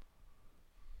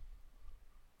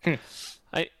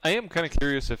 I am kind of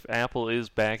curious if Apple is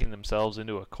backing themselves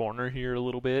into a corner here a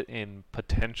little bit and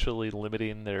potentially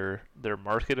limiting their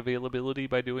market availability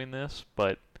by doing this,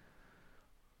 but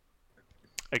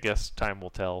I guess time will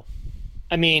tell.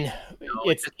 I mean,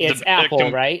 it's it Apple,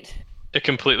 can- right? It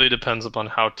completely depends upon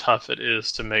how tough it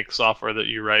is to make software that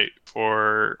you write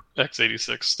for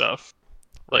x86 stuff.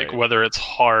 Like Right. whether it's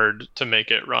hard to make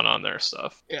it run on their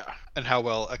stuff. Yeah, and how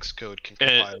well Xcode can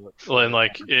And- compile it. for And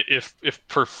like if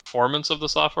performance of the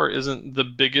software isn't the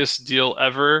biggest deal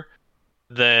ever,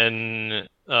 then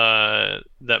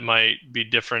that might be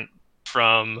different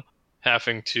from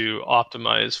having to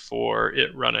optimize for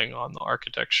it running on the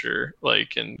architecture,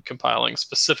 like and compiling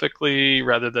specifically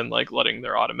rather than like letting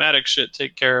their automatic shit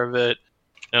take care of it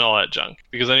and all that junk.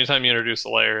 Because anytime you introduce a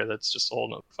layer, that's just a whole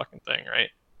nother fucking thing, right?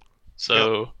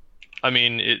 So, I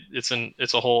mean, it's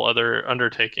a whole other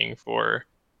undertaking for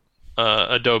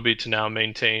Adobe to now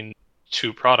maintain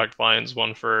two product lines,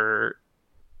 one for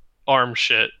ARM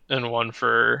shit and one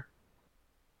for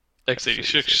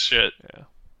x86 shit.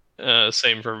 Yeah.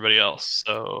 Same for everybody else.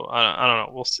 So I don't know.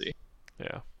 We'll see.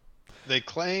 Yeah. They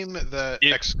claim that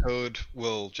It- Xcode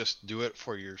will just do it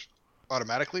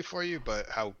automatically for you, but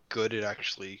how good it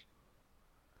actually...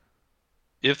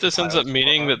 If this ends up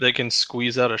meaning that they can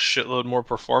squeeze out a shitload more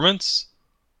performance,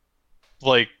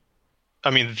 like,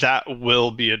 I mean, that will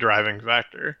be a driving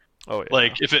factor. Oh yeah.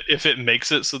 Like, if it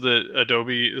makes it so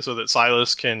that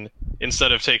Silas can,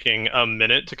 instead of taking a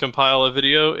minute to compile a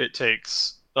video, it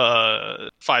takes 5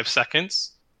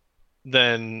 seconds,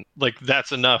 then like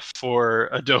that's enough for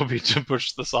Adobe to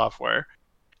push the software.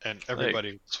 And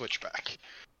everybody switch back.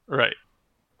 Right.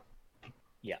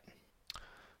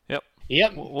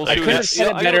 Yep. We'll I see couldn't what have said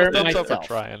it I better give a thumbs up for myself.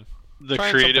 trying. The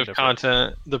Trying creative something different.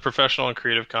 content, the professional and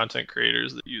creative content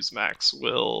creators that use Max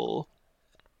will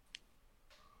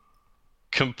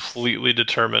completely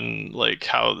determine like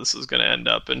how this is going to end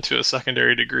up, and to a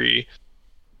secondary degree.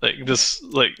 Like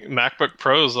MacBook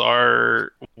Pros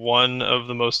are one of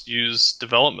the most used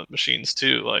development machines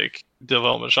too. Like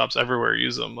development shops everywhere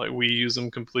use them. Like we use them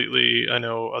completely. I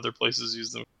know other places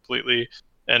use them completely.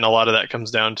 And a lot of that comes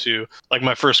down to, like,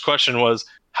 my first question was,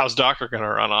 how's Docker going to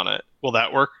run on it? Will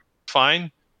that work fine?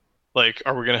 Like,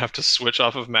 are we going to have to switch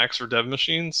off of Macs for dev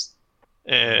machines?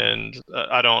 And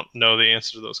I don't know the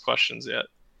answer to those questions yet.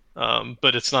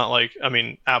 But it's not like, I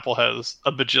mean, Apple has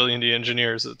a bajillion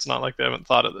engineers. It's not like they haven't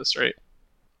thought of this, right?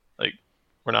 Like,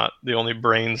 we're not the only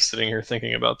brains sitting here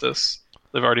thinking about this.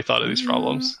 They've already thought of these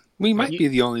problems. We might be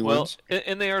the only Well, ones.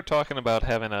 and they are talking about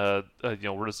having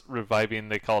reviving.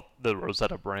 They call it the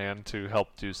Rosetta brand to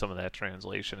help do some of that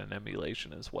translation and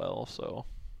emulation as well. So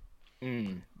Yeah,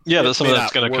 It that's something may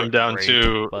that's not going to come work down great,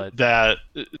 to but- that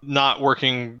not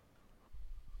working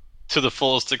to the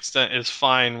fullest extent is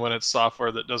fine when it's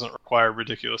software that doesn't require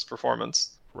ridiculous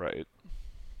performance. right.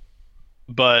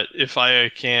 But if I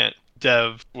can't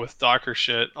dev with Docker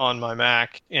shit on my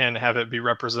Mac and have it be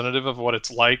representative of what it's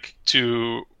like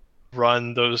to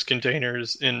run those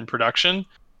containers in production,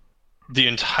 the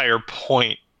entire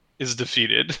point is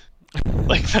defeated.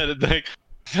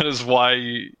 That is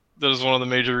why that is one of the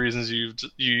major reasons you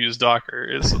use Docker,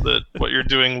 is so that what you're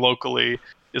doing locally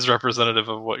is representative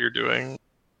of what you're doing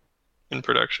in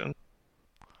production.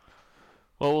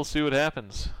 Well, we'll see what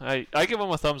happens. I give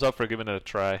them a thumbs up for giving it a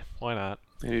try. Why not?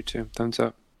 I do too. Thumbs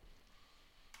up.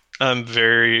 I'm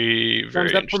very, very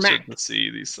Thumbs up for interested Mac. to see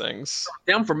these things.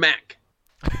 Down for Mac.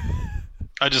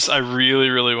 I really,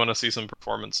 really want to see some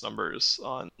performance numbers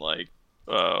on like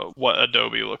what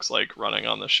Adobe looks like running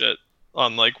on the shit,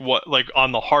 on like what, like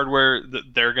on the hardware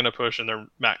that they're gonna push in their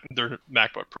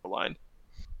MacBook Pro line.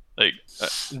 Like,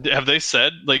 have they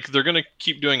said like they're gonna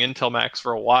keep doing Intel Macs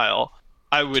for a while?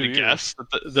 I would 2 years. guess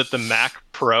that the Mac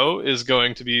Pro is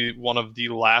going to be one of the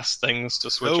last things to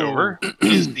switch over.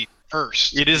 Is the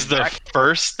first. It is the Mac-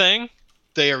 first thing.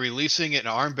 They are releasing an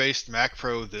ARM-based Mac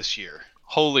Pro this year.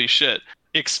 Holy shit!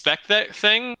 Expect that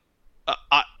thing.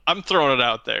 I'm throwing it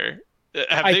out there.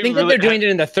 I think that they're doing it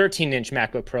in the 13-inch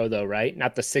MacBook Pro, though, right?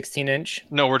 Not the 16-inch.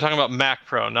 No, we're talking about Mac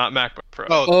Pro, not MacBook Pro.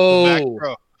 Oh, the Mac Oh.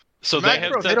 Pro. so The Mac they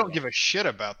have Pro, said, they don't give a shit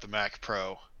about the Mac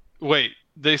Pro. wait.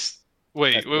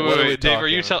 Wait, What are we wait,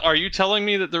 Dave. talking? Are you telling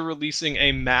me that they're releasing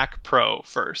a Mac Pro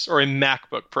first, or a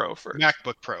MacBook Pro first?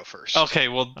 MacBook Pro first. Okay,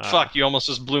 well, fuck. You almost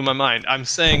just blew my mind. I'm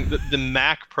saying that the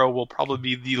Mac Pro will probably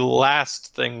be the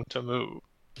last thing to move.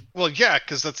 Well, yeah,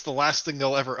 because that's the last thing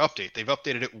they'll ever update. They've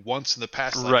updated it once in the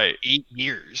past Right. 8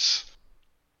 years.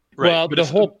 Right. Well, but the if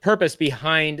whole purpose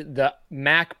behind the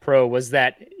Mac Pro was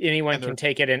that anyone And can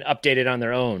take it and update it on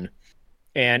their own,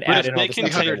 and But add if in all they the can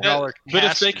stuff. take that- $100 that, but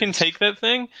if they can casters. take that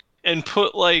thing and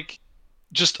put like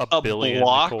just A a billion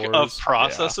block cores, of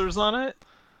processors on it,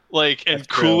 like, and That's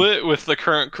cool true. it with the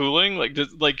current cooling, like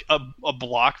like a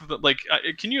block of the, like,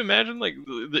 can you imagine like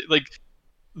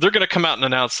they're gonna come out and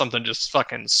announce something just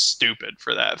fucking stupid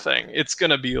for that thing? It's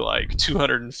gonna be like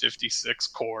 256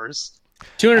 cores.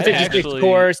 256 Actually-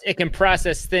 cores. It can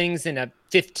process things in a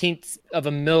 15th of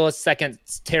a millisecond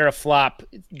teraflop.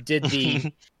 Did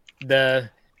the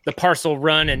parcel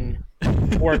run in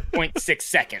 4.6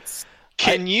 seconds?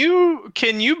 Can you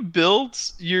build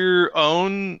your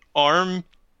own ARM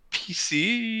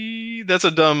PC? That's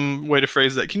a dumb way to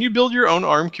phrase that. Can you build your own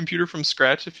ARM computer from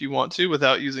scratch if you want to,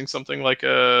 without using something like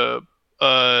a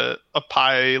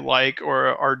Pi-like or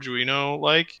a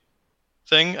Arduino-like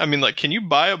thing? I mean, like, can you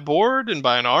buy a board and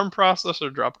buy an ARM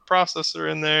processor, drop a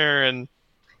processor in there, and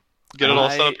get it all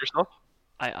set up yourself?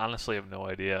 I honestly have no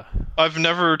idea. I've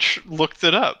never looked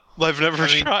it up. I've never I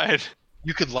mean, tried.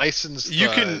 You could license. You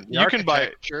the- can- the you can buy-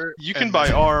 architecture You can and buy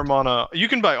then- ARM on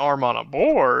a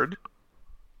board.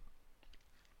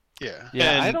 Yeah.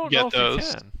 Yeah, And I don't get know if those.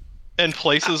 you can. And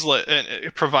places like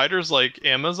providers like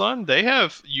Amazon,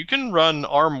 you can run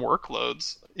ARM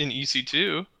workloads in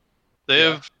EC2. They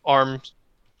Yeah. have ARM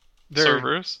They're,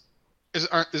 servers.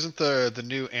 isn't the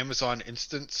new Amazon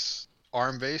instance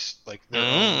ARM based, like their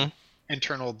own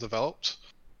internal developed?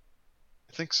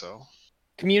 I think so.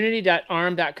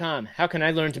 Community.arm.com. How can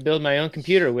I learn to build my own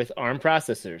computer with ARM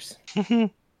processors?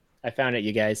 I found it,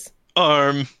 you guys.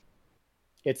 ARM.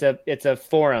 It's a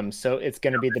forum, so it's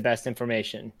going to be the best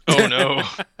information. Oh no.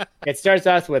 It starts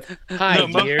off with, "Hi,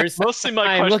 No, dears. Mostly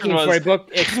my I'm question looking for a was. book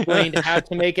explained how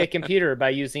to make a computer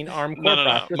by using ARM core No.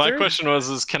 processors." My question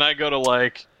was, can I go to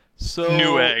like So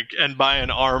Newegg and buy an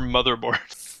ARM motherboard?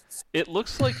 it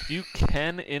looks like you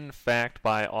can, in fact,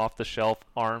 buy off-the-shelf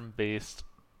ARM-based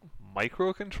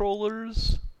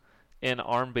microcontrollers and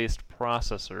ARM-based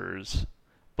processors,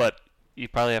 but you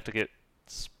probably have to get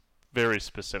very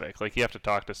specific. Like, you have to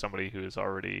talk to somebody who is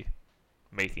already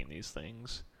making these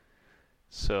things.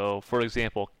 So, for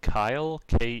example, Keil,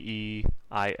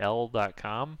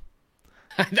 Keil.com.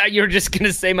 I thought you were just going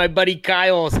to say my buddy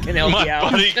Kyle's can help My you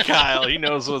out. buddy Kyle, he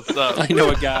knows what's up. I know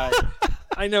a guy.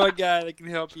 I know a guy that can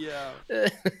help you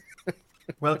out.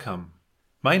 Welcome.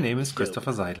 My name is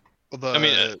Christopher Seidel. Well, I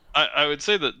mean, I would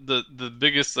say that the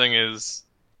biggest thing is,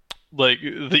 like,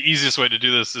 the easiest way to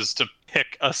do this is to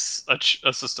pick a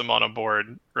system on a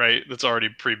board, right? That's already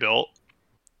pre-built.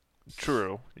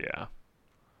 True, yeah.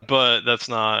 But that's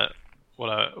not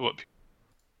well,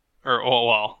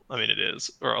 I mean, it is,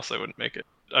 or else I wouldn't make it.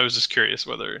 I was just curious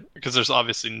whether, because there's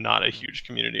obviously not a huge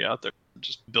community out there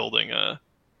just building a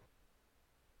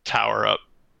tower up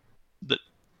that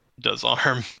does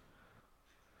ARM.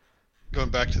 going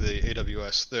back to the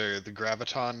AWS, the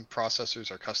Graviton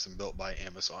processors are custom built by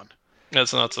Amazon.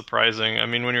 That's not surprising. I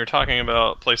mean, when you're talking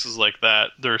about places like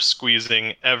that, they're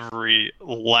squeezing every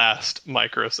last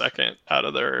microsecond out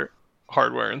of their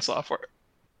hardware and software.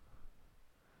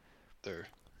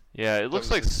 Yeah, it looks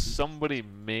was like the- somebody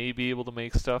may be able to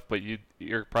make stuff, but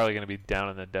you're probably going to be down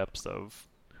in the depths of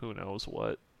who knows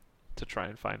what to try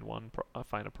and find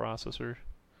find a processor.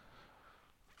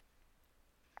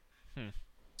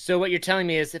 So what you're telling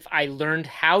me is if I learned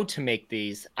how to make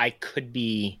these, I could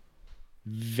be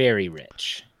very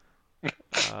rich.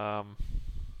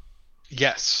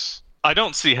 Yes. I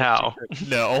don't see how.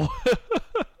 No.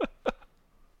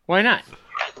 Why not?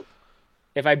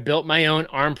 If I built my own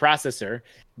ARM processor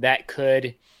that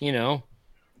could,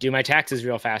 do my taxes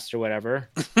real fast or whatever.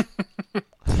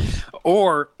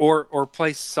 Or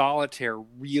play solitaire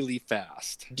really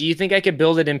fast. Do you think I could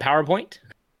build it in PowerPoint?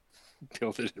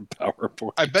 Build it in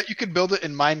PowerPoint. I bet you could build it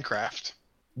in Minecraft.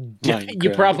 You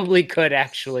probably could,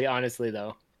 actually, honestly,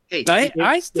 though. Hey,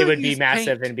 I still It would be use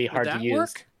massive Paint. and be hard Would to that use.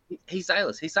 work? hey,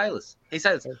 Silas.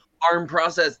 ARM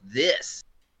process this.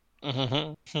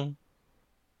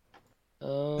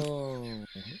 Oh,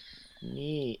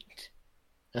 neat.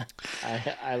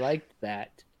 I liked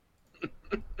that.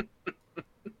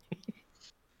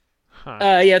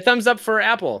 Huh. Yeah, thumbs up for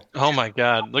Apple. Oh my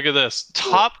god, look at this.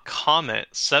 Top comment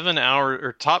 7 hours,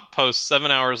 or top post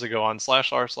 7 hours ago on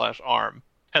 /r/ARM.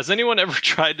 Has anyone ever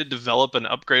tried to develop an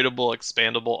upgradable,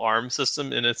 expandable ARM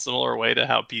system in a similar way to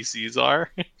how PCs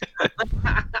are?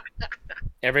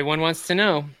 Everyone wants to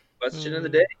know. Question of the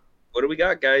day. What do we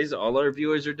got, guys? All our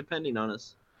viewers are depending on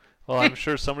us. Well, I'm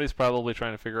sure somebody's probably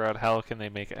trying to figure out how can they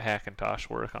make a Hackintosh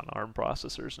work on ARM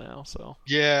processors now. So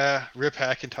Yeah, rip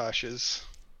Hackintoshes.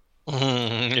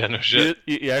 Yeah, no shit.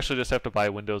 you actually just have to buy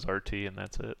Windows RT and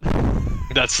that's it.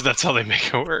 That's how they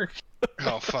make it work.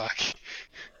 Oh fuck.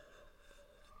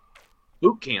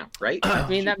 Boot camp, right? I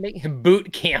mean, that makes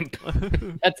boot camp.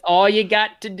 That's all you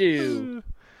got to do.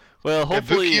 Well, Yeah,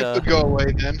 hopefully, Boot Camp would go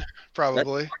away then,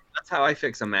 probably. That's how I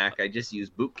fix a Mac. I just use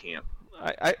boot camp.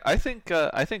 I think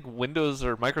Windows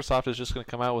or Microsoft is just going to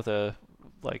come out with a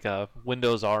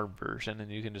Windows ARM version,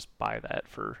 and you can just buy that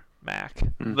for Mac.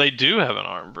 They do have an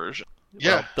ARM version.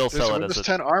 Yeah, they'll there's sell a it Windows as a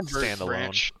 10 ARM standalone.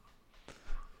 branch.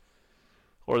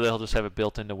 Or they'll just have it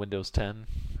built into Windows 10.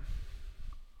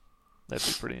 That'd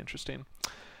be pretty interesting.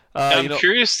 I'm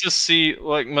curious to see.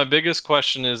 Like, my biggest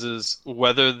question is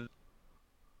whether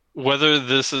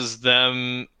this is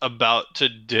them about to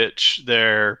ditch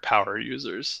their power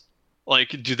users.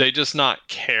 Like, do they just not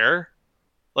care?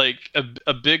 Like,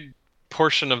 a big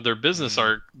portion of their business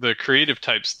are the creative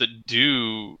types that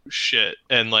do shit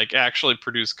and like actually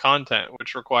produce content,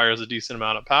 which requires a decent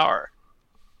amount of power.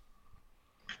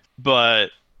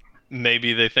 But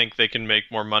maybe they think they can make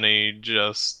more money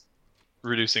just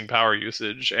reducing power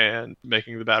usage and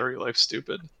making the battery life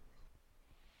stupid.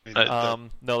 No,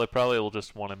 they probably will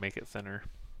just want to make it thinner.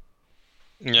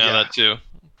 Yeah, that too.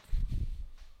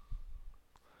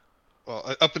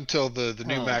 Well, up until the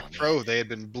new Oh, Mac man. Pro, they had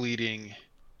been bleeding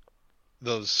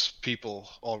those people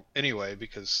all anyway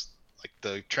because Like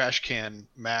the trash can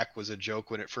Mac was a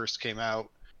joke when it first came out,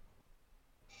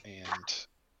 and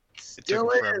it took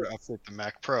them forever to update the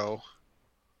Mac Pro.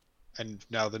 And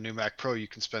now the new Mac Pro, you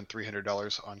can spend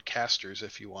 $300 on casters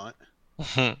if you want.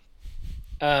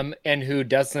 And who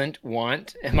doesn't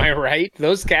want? Am I right?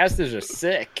 Those casters are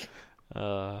sick.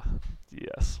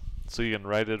 Yes. So you can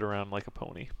ride it around like a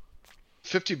pony.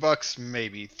 $50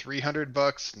 maybe.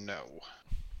 $300 no.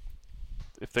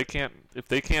 If they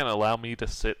can't allow me to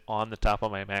sit on the top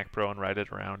of my Mac Pro and ride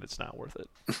it around, it's not worth it.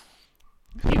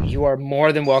 You are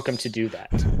more than welcome to do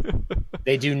that.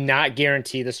 They do not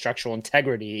guarantee the structural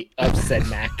integrity of said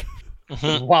Mac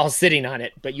while sitting on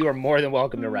it, but you are more than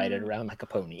welcome to ride it around like a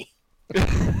pony.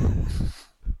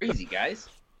 Crazy guys.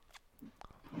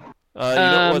 You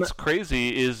know what's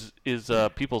crazy is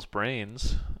people's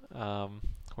brains. We're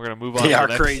gonna move on to the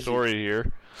next story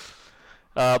here.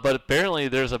 But apparently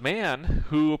there's a man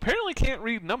who apparently can't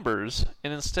read numbers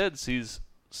and instead sees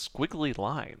squiggly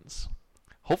lines.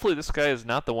 Hopefully this guy is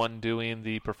not the one doing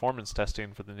the performance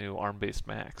testing for the new ARM-based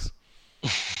Macs.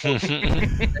 Like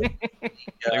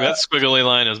that squiggly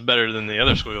line is better than the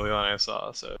other squiggly line I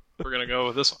saw, so we're gonna go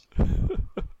with this one.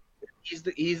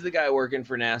 He's the guy working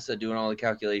for NASA doing all the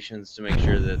calculations to make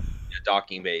sure that the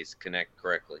docking bays connect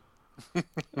correctly.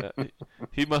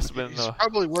 He must have been. He's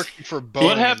probably working for Boeing.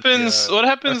 What happens? What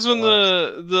happens when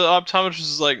the optometrist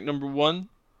is like number 1,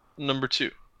 number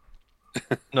 2,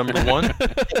 number 1,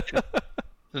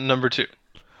 and number 2?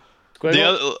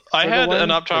 I had an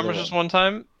optometrist one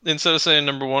time. Instead of saying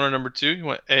number 1 or number 2, he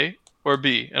went A or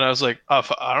B, and I was like,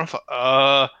 I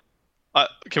don't.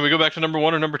 Can we go back to number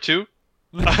 1 or number 2?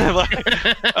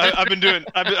 I've been doing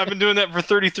that for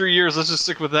 33 years. Let's just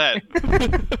stick with that.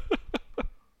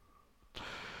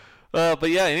 But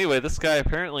yeah, anyway, this guy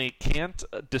apparently can't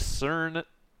discern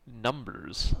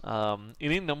numbers.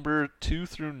 Any number 2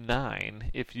 through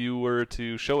 9, if you were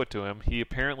to show it to him, he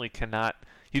apparently cannot.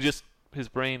 His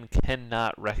brain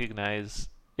cannot recognize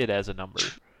it as a number.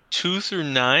 2 through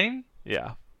 9?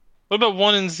 Yeah. What about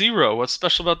 1 and 0? What's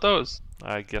special about those?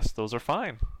 I guess those are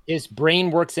fine. His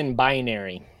brain works in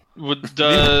binary. Would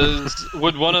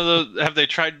one of those have they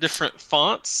tried different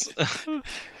fonts?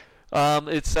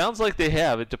 It sounds like they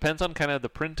have. It depends on kind of the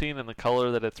printing and the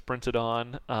color that it's printed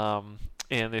on.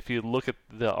 And if you look at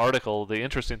the article, the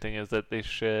interesting thing is that they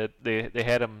showed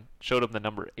him the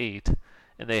number 8,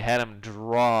 and they had him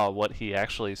draw what he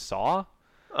actually saw.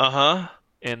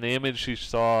 And the image he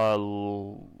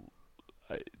saw,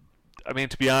 I mean,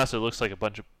 to be honest, it looks like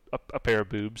a pair of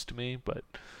boobs to me. But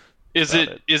is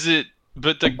it?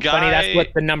 But the guy. Funny, that's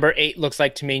what the number 8 looks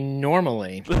like to me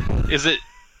normally. Is it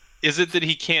that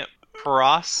he can't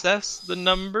process the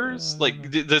numbers? Like,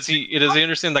 does he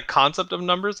understand the concept of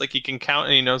numbers? Like, he can count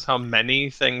and he knows how many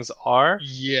things are?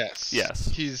 Yes. Yes.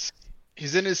 He's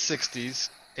in his 60s,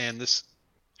 and this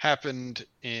happened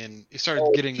he started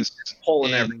getting this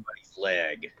pulling everybody's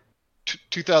leg.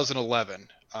 2011.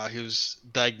 He was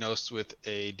diagnosed with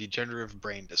a degenerative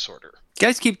brain disorder. You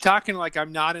guys keep talking like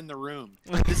I'm not in the room.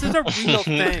 This is a real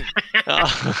thing.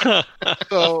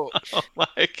 So, oh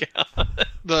my god!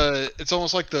 It's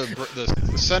almost like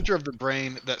the center of the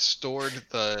brain that stored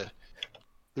the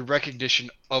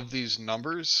recognition of these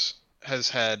numbers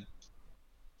has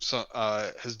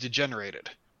degenerated.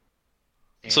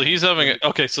 So he's having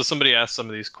okay. So somebody asked some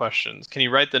of these questions. Can he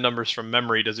write the numbers from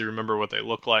memory? Does he remember what they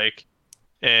look like?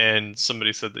 And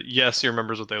somebody said that yes, he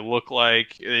remembers what they look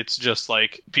like. It's just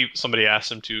like somebody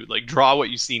asked him to like draw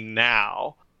what you see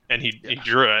now, and he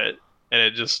drew it, and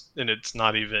it's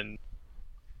not even.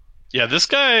 Yeah, this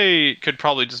guy could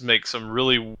probably just make some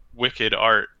really wicked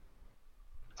art.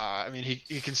 I mean,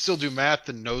 he can still do math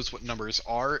and knows what numbers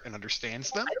are and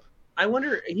understands them. I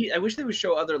wonder. I wish they would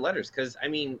show other letters, because I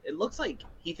mean, it looks like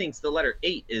he thinks the letter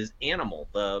 8 is animal,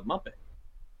 the Muppet.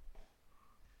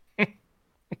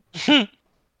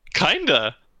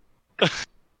 Kinda.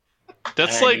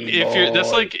 That's like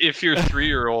if your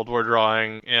 3-year-old were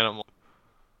drawing animal.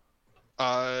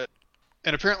 And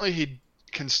apparently he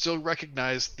can still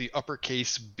recognize the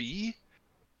uppercase B,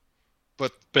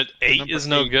 but 8 is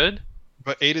no good.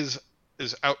 But 8 is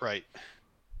outright.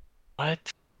 What?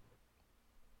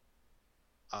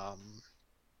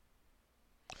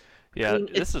 Yeah, I mean,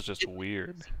 this is just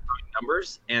weird.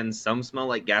 Numbers, and some smell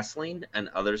like gasoline, and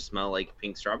others smell like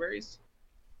pink strawberries.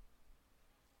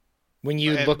 When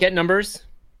you look at numbers?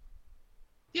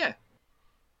 Yeah.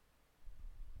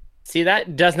 See,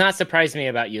 that does not surprise me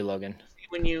about you, Logan.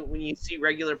 When you see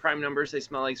regular prime numbers, they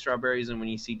smell like strawberries, and when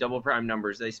you see double prime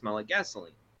numbers, they smell like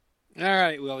gasoline. All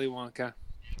right, Willy Wonka.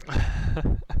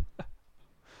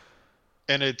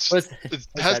 and it What's has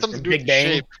that, something to do Big with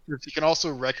Bang? shape. You can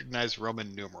also recognize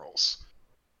Roman numerals.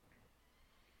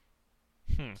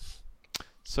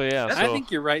 So yeah, I so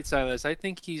think you're right, Silas. I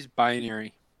think he's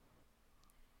binary.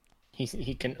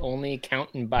 He can only count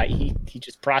in he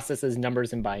just processes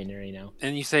numbers in binary now.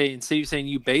 And you say, instead of saying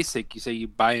you basic, you say you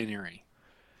binary.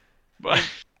 But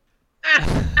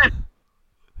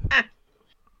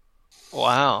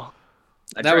wow.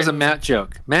 That was a Matt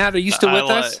joke. Matt, are you still with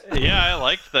us? Yeah, I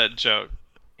liked that joke.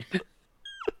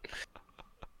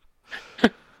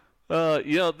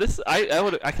 this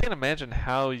I can't imagine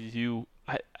how would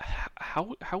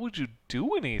you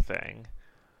do anything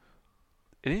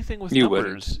with You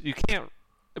numbers? You can't.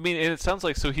 I mean, and it sounds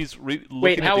like so he's looking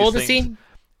Wait, at how these old is things, he?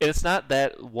 and it's not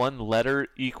that one letter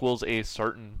equals a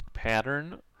certain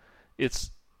pattern.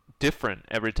 It's different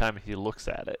every time he looks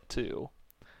at it too.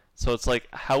 So it's like,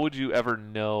 how would you ever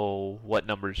know what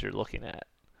numbers you're looking at?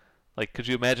 Like, could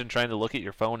you imagine trying to look at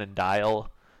your phone and dial?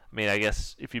 I mean, I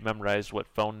guess if you memorized what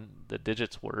phone the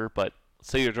digits were, but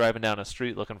say you're driving down a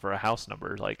street looking for a house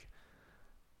number, like,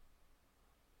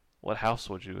 what house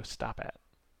would you stop at?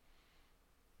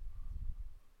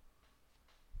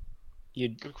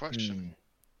 Good question.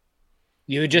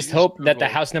 You would just Use hope that the Google.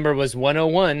 house number was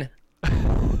 101.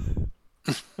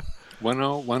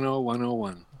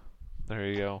 1010101. There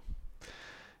you go.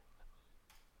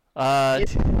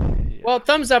 Well,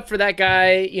 thumbs up for that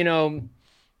guy,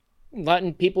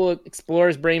 letting people explore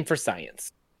his brain for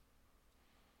science.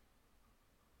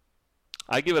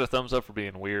 I give it a thumbs up for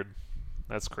being weird.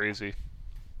 That's crazy.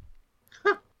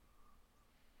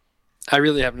 I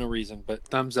really have no reason, but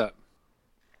thumbs up.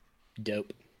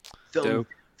 Dope. Film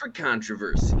for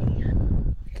controversy.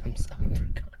 Thumbs up for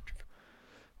controversy.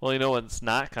 Well, what's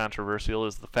not controversial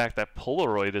is the fact that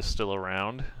Polaroid is still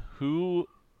around. Who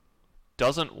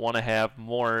doesn't want to have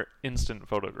more instant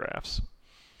photographs?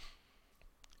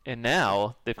 And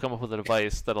now they've come up with a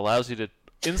device that allows you to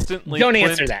instantly Don't print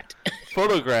answer that.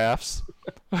 photographs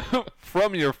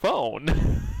from your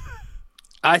phone.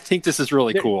 I think this is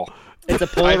really cool. It's a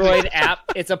Polaroid app.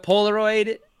 It's a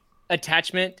Polaroid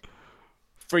attachment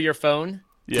for your phone.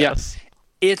 Yes.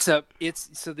 It's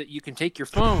so that you can take your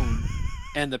phone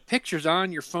and the pictures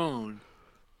on your phone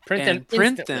Print and them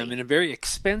print instantly. them in a very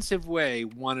expensive way,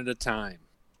 one at a time.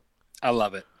 I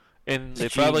love it. And they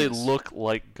It's probably genius. look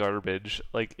like garbage.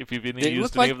 Like, if you've They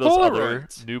used look any like of those other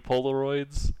Polaroids. new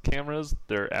Polaroids cameras,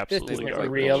 they're This absolutely isn't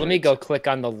garbage. real. Let me go click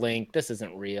on the link. This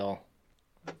isn't real.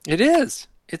 It is.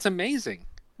 It's amazing.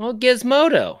 Well,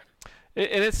 Gizmodo. And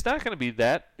it's not going to be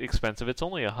that expensive. It's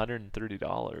only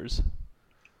 $130.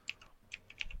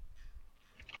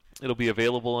 It'll be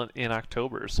available in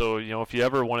October. So, if you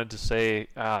ever wanted to say,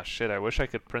 shit, I wish I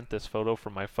could print this photo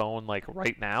from my phone, like,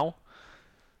 right now,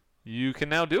 you can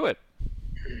now do it.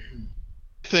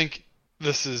 I think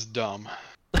this is dumb.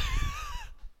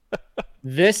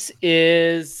 This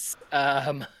is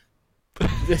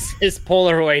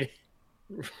Polaroid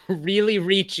really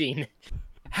reaching.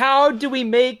 How do we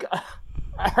make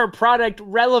our product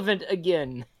relevant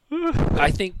again? I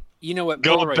think you know what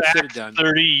Go Polaroid should have back done.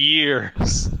 30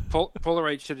 years.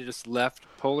 Polaroid should have just left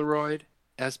Polaroid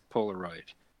as Polaroid.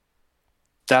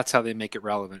 That's how they make it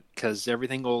relevant, because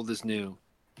everything old is new.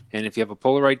 And if you have a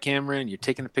Polaroid camera and you're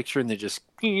taking a picture and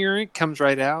it comes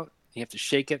right out, you have to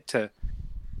shake it to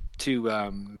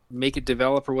make it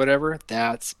develop or whatever.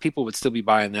 People would still be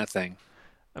buying that thing.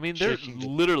 I mean, they're Shaking the-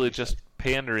 literally just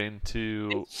pandering to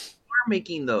We're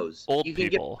making those. old You can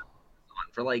people. get one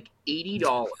for like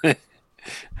 $80.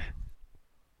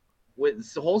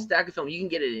 With the whole stack of film, you can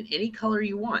get it in any color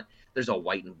you want. There's a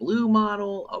white and blue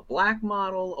model, a black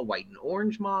model, a white and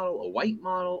orange model, a white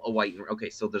model, a white and okay,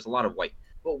 so there's a lot of white.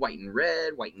 But white and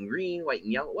red, white and green, white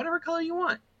and yellow, whatever color you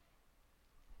want.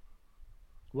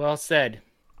 Well said.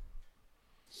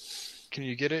 Can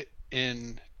you get it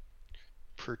in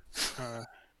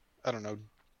I don't know,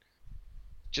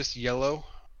 just yellow?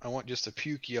 I want just a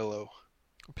puke yellow.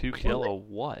 Puke yellow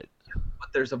what? But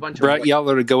there's a bunch of Bright white.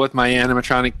 yellow to go with my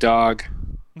animatronic dog.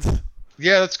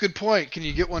 Yeah, that's a good point. Can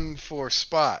you get one for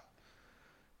Spot?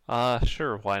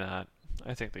 Sure, why not?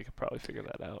 I think they could probably figure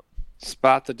that out.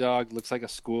 Spot the dog looks like a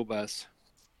school bus.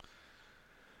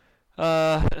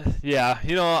 Yeah,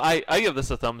 I give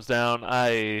this a thumbs down.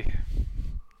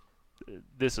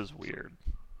 This is weird.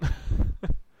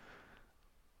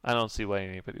 I don't see why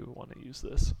anybody would want to use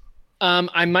this.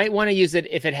 I might want to use it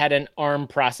if it had an ARM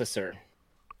processor.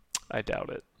 I doubt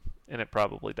it, and it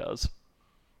probably does.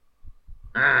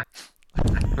 Ah,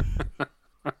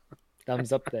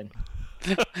 Thumbs up then.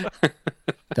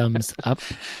 Thumbs up.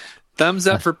 Thumbs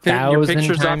up for printing your 1,000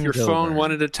 pictures off your times phone over.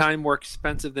 one at a time, more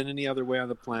expensive than any other way on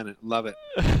the planet. Love it.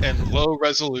 And low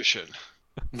resolution.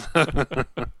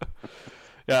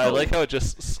 Yeah, I like how it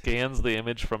just scans the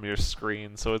image from your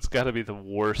screen, so it's got to be the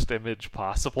worst image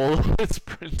possible it's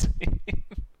printing.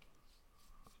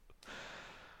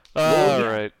 All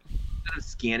right. Instead of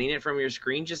scanning it from your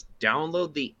screen, just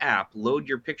download the app, load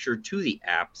your picture to the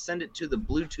app, send it to the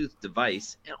Bluetooth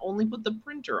device, and only put the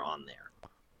printer on there.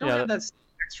 Don't Yeah, have that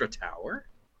extra tower.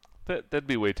 That'd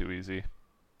be way too easy.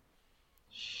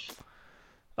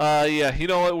 Yeah, you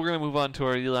know what? We're gonna move on to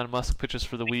our Elon Musk pitches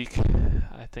for the week.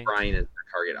 I think Brian is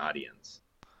the target audience.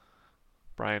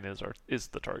 Brian is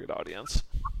the target audience.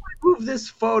 Move this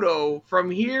photo from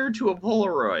here to a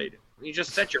Polaroid. You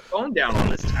just set your phone down on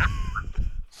this tab.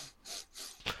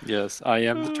 Yes, I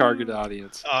am the target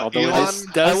audience. Although Elon, this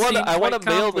does seem I want quite to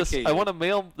mail this. complicated. I want to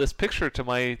mail this picture to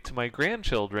my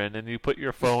grandchildren, and you put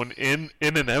your phone in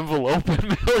an envelope and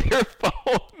mail your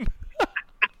phone.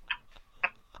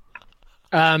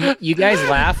 You guys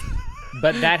laugh,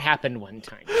 but that happened one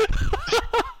time.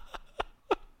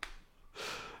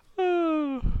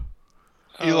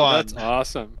 Elon, that's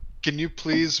awesome. can you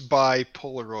please buy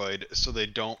Polaroid so they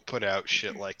don't put out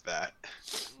shit like that?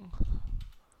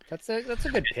 That's a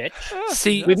good pitch.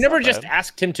 See, We've never not just bad.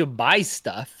 asked him to buy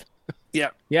stuff. Yeah.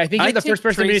 Yeah, I think you're I the take first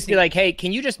person to just be tracing- like, "Hey,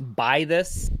 can you just buy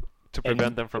this To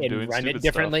prevent them from and doing run stupid it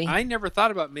differently?" I never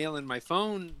thought about mailing my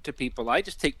phone to people. I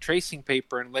just take tracing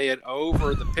paper and lay it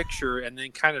over the picture and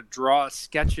then kind of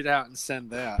sketch it out and send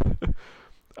that. stuff.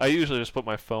 I usually just put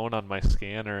my phone on my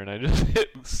scanner and I just hit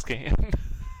scan.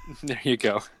 There you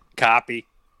go. Copy.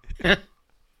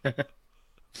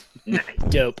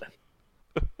 Dope.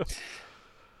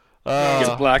 It's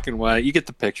black and white. You get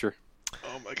the picture.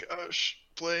 Oh my gosh,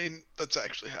 Blaine, that's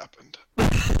actually happened.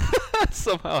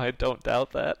 Somehow I don't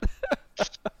doubt that.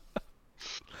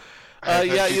 I've had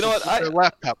Yeah, you know people what? put their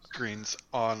laptop screens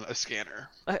on a scanner.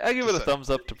 I give it a Just thumbs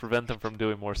up to prevent them from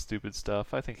doing more stupid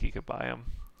stuff. I think he could buy them.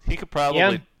 He could probably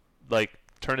Yeah. like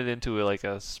turn it into like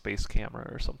a space camera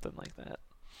or something like that.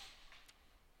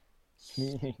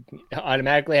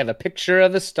 Automatically have a picture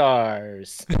of the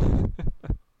stars.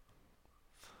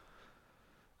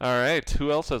 All right,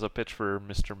 who else has a pitch for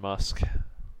Mr. Musk?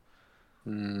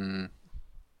 Hmm.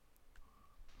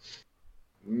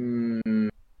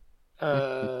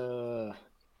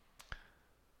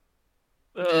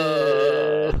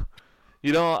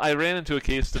 You know, I ran into a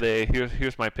case today.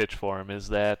 Here's my pitch for him: is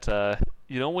that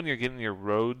you know when you're getting your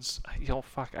roads,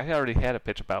 I already had a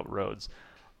pitch about roads.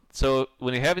 So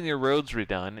when you're having your roads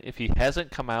redone, if he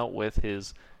hasn't come out with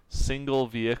his single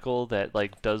vehicle that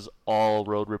like does all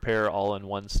road repair all in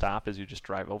one stop as you just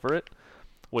drive over it,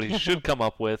 what he should come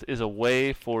up with is a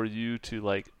way for you to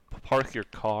like park your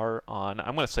car on,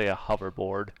 I'm going to say a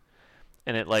hoverboard,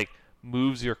 and it like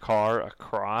moves your car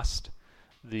across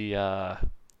the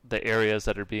areas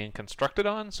that are being constructed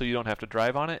on, so you don't have to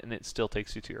drive on it, and it still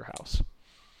takes you to your house.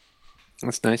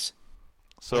 That's nice.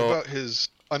 What So about his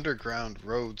underground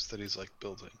roads that he's like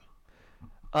building?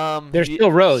 There's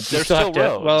still roads. You There's still still have to-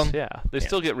 roads. well, yeah, they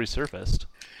still get resurfaced.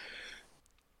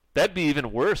 That'd be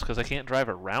even worse because I can't drive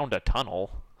around a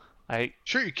tunnel.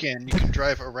 Sure you can. You can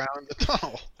drive around the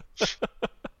tunnel.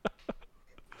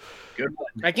 Good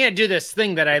one. I can't do this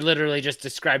thing that I literally just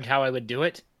described how I would do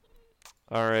it.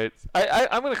 All right,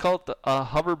 I'm gonna call it a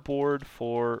hoverboard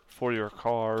for your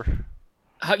car.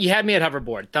 You had me at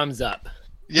hoverboard. Thumbs up.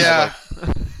 Yeah,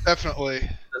 definitely.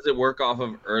 Does it work off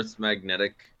of Earth's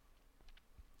magnetic?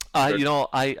 You know,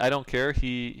 I don't care.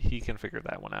 He can figure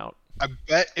that one out. I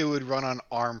bet it would run on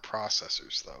ARM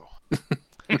processors though.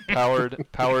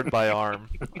 Powered by ARM.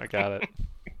 I got it.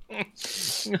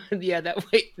 Yeah, that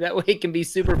way it can be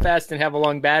super fast and have a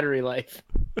long battery life.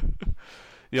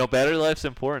 You know, battery life's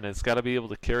important. It's got to be able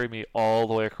to carry me all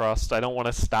the way across. I don't want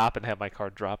to stop and have my car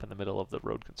drop in the middle of the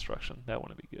road construction. That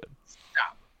wouldn't be good.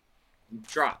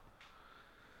 Drop.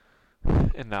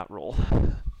 And not roll.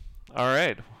 All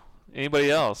right. Anybody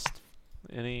else?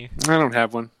 Any? I don't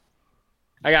have one.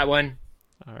 I got one.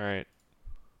 All right.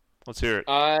 Let's hear it.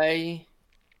 I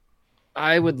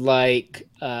would like.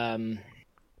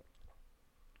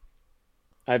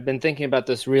 I've been thinking about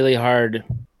this really hard,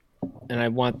 and I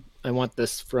want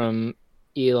this from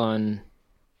Elon.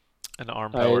 An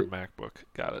ARM-powered MacBook.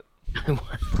 Got it.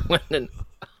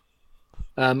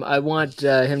 I want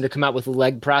him to come out with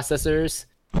leg processors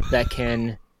that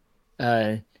can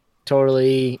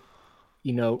totally,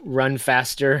 run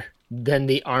faster than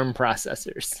the ARM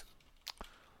processors.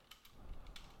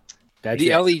 That's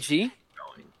The it. LEG?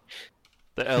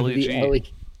 The LEG. The LEG.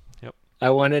 Yep. I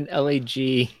want an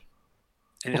LEG.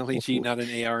 An LEG, not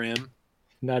an ARM.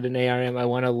 not an ARM. I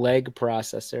want a leg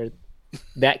processor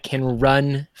that can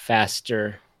run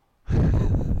faster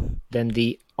than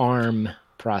the ARM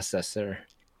processor.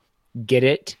 Get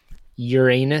it?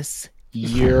 Uranus?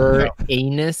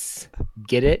 Uranus?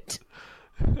 Get it?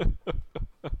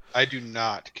 I do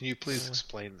not. Can you please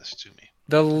explain this to me?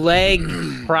 The leg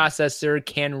processor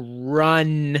can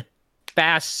run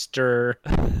faster.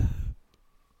 Hey,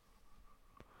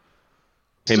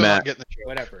 Still not Matt. getting the joke.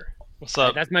 Whatever. What's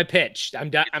up? That's my pitch. I'm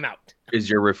done. I'm out. Is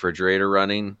your refrigerator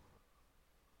running?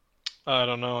 I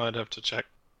don't know. I'd have to check.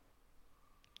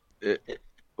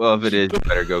 Well, if it is, you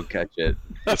better go catch it.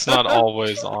 It's not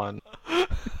always on.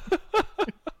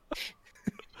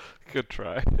 Good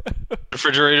try.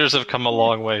 Refrigerators have come a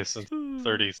long way since the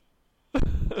 30s.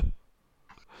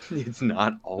 It's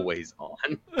not always on.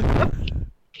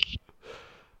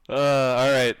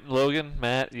 All right, Logan,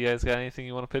 Matt, you guys got anything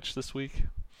you want to pitch this week?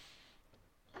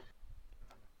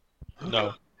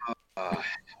 No.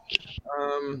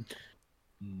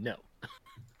 No.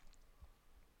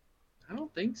 I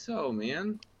don't think so,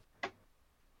 man.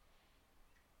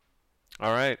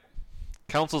 All right.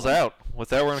 Council's out. With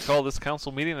that, we're going to call this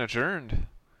council meeting adjourned.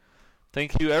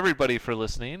 Thank you, everybody, for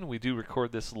listening. We do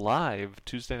record this live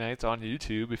Tuesday nights on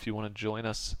YouTube if you want to join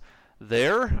us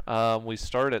there. We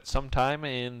start at some time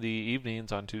in the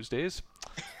evenings on Tuesdays.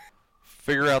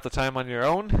 Figure out the time on your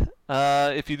own.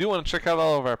 If you do want to check out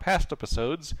all of our past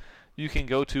episodes, you can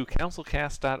go to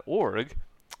councilcast.org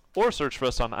or search for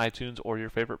us on iTunes or your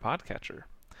favorite podcatcher.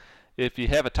 If you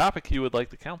have a topic you would like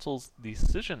the council's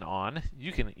decision on,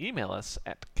 you can email us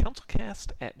at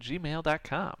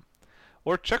councilcast@gmail.com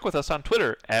or check with us on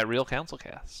Twitter at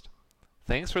RealCouncilCast.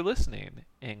 Thanks for listening,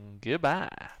 and goodbye.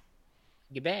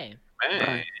 Goodbye.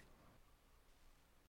 Bye.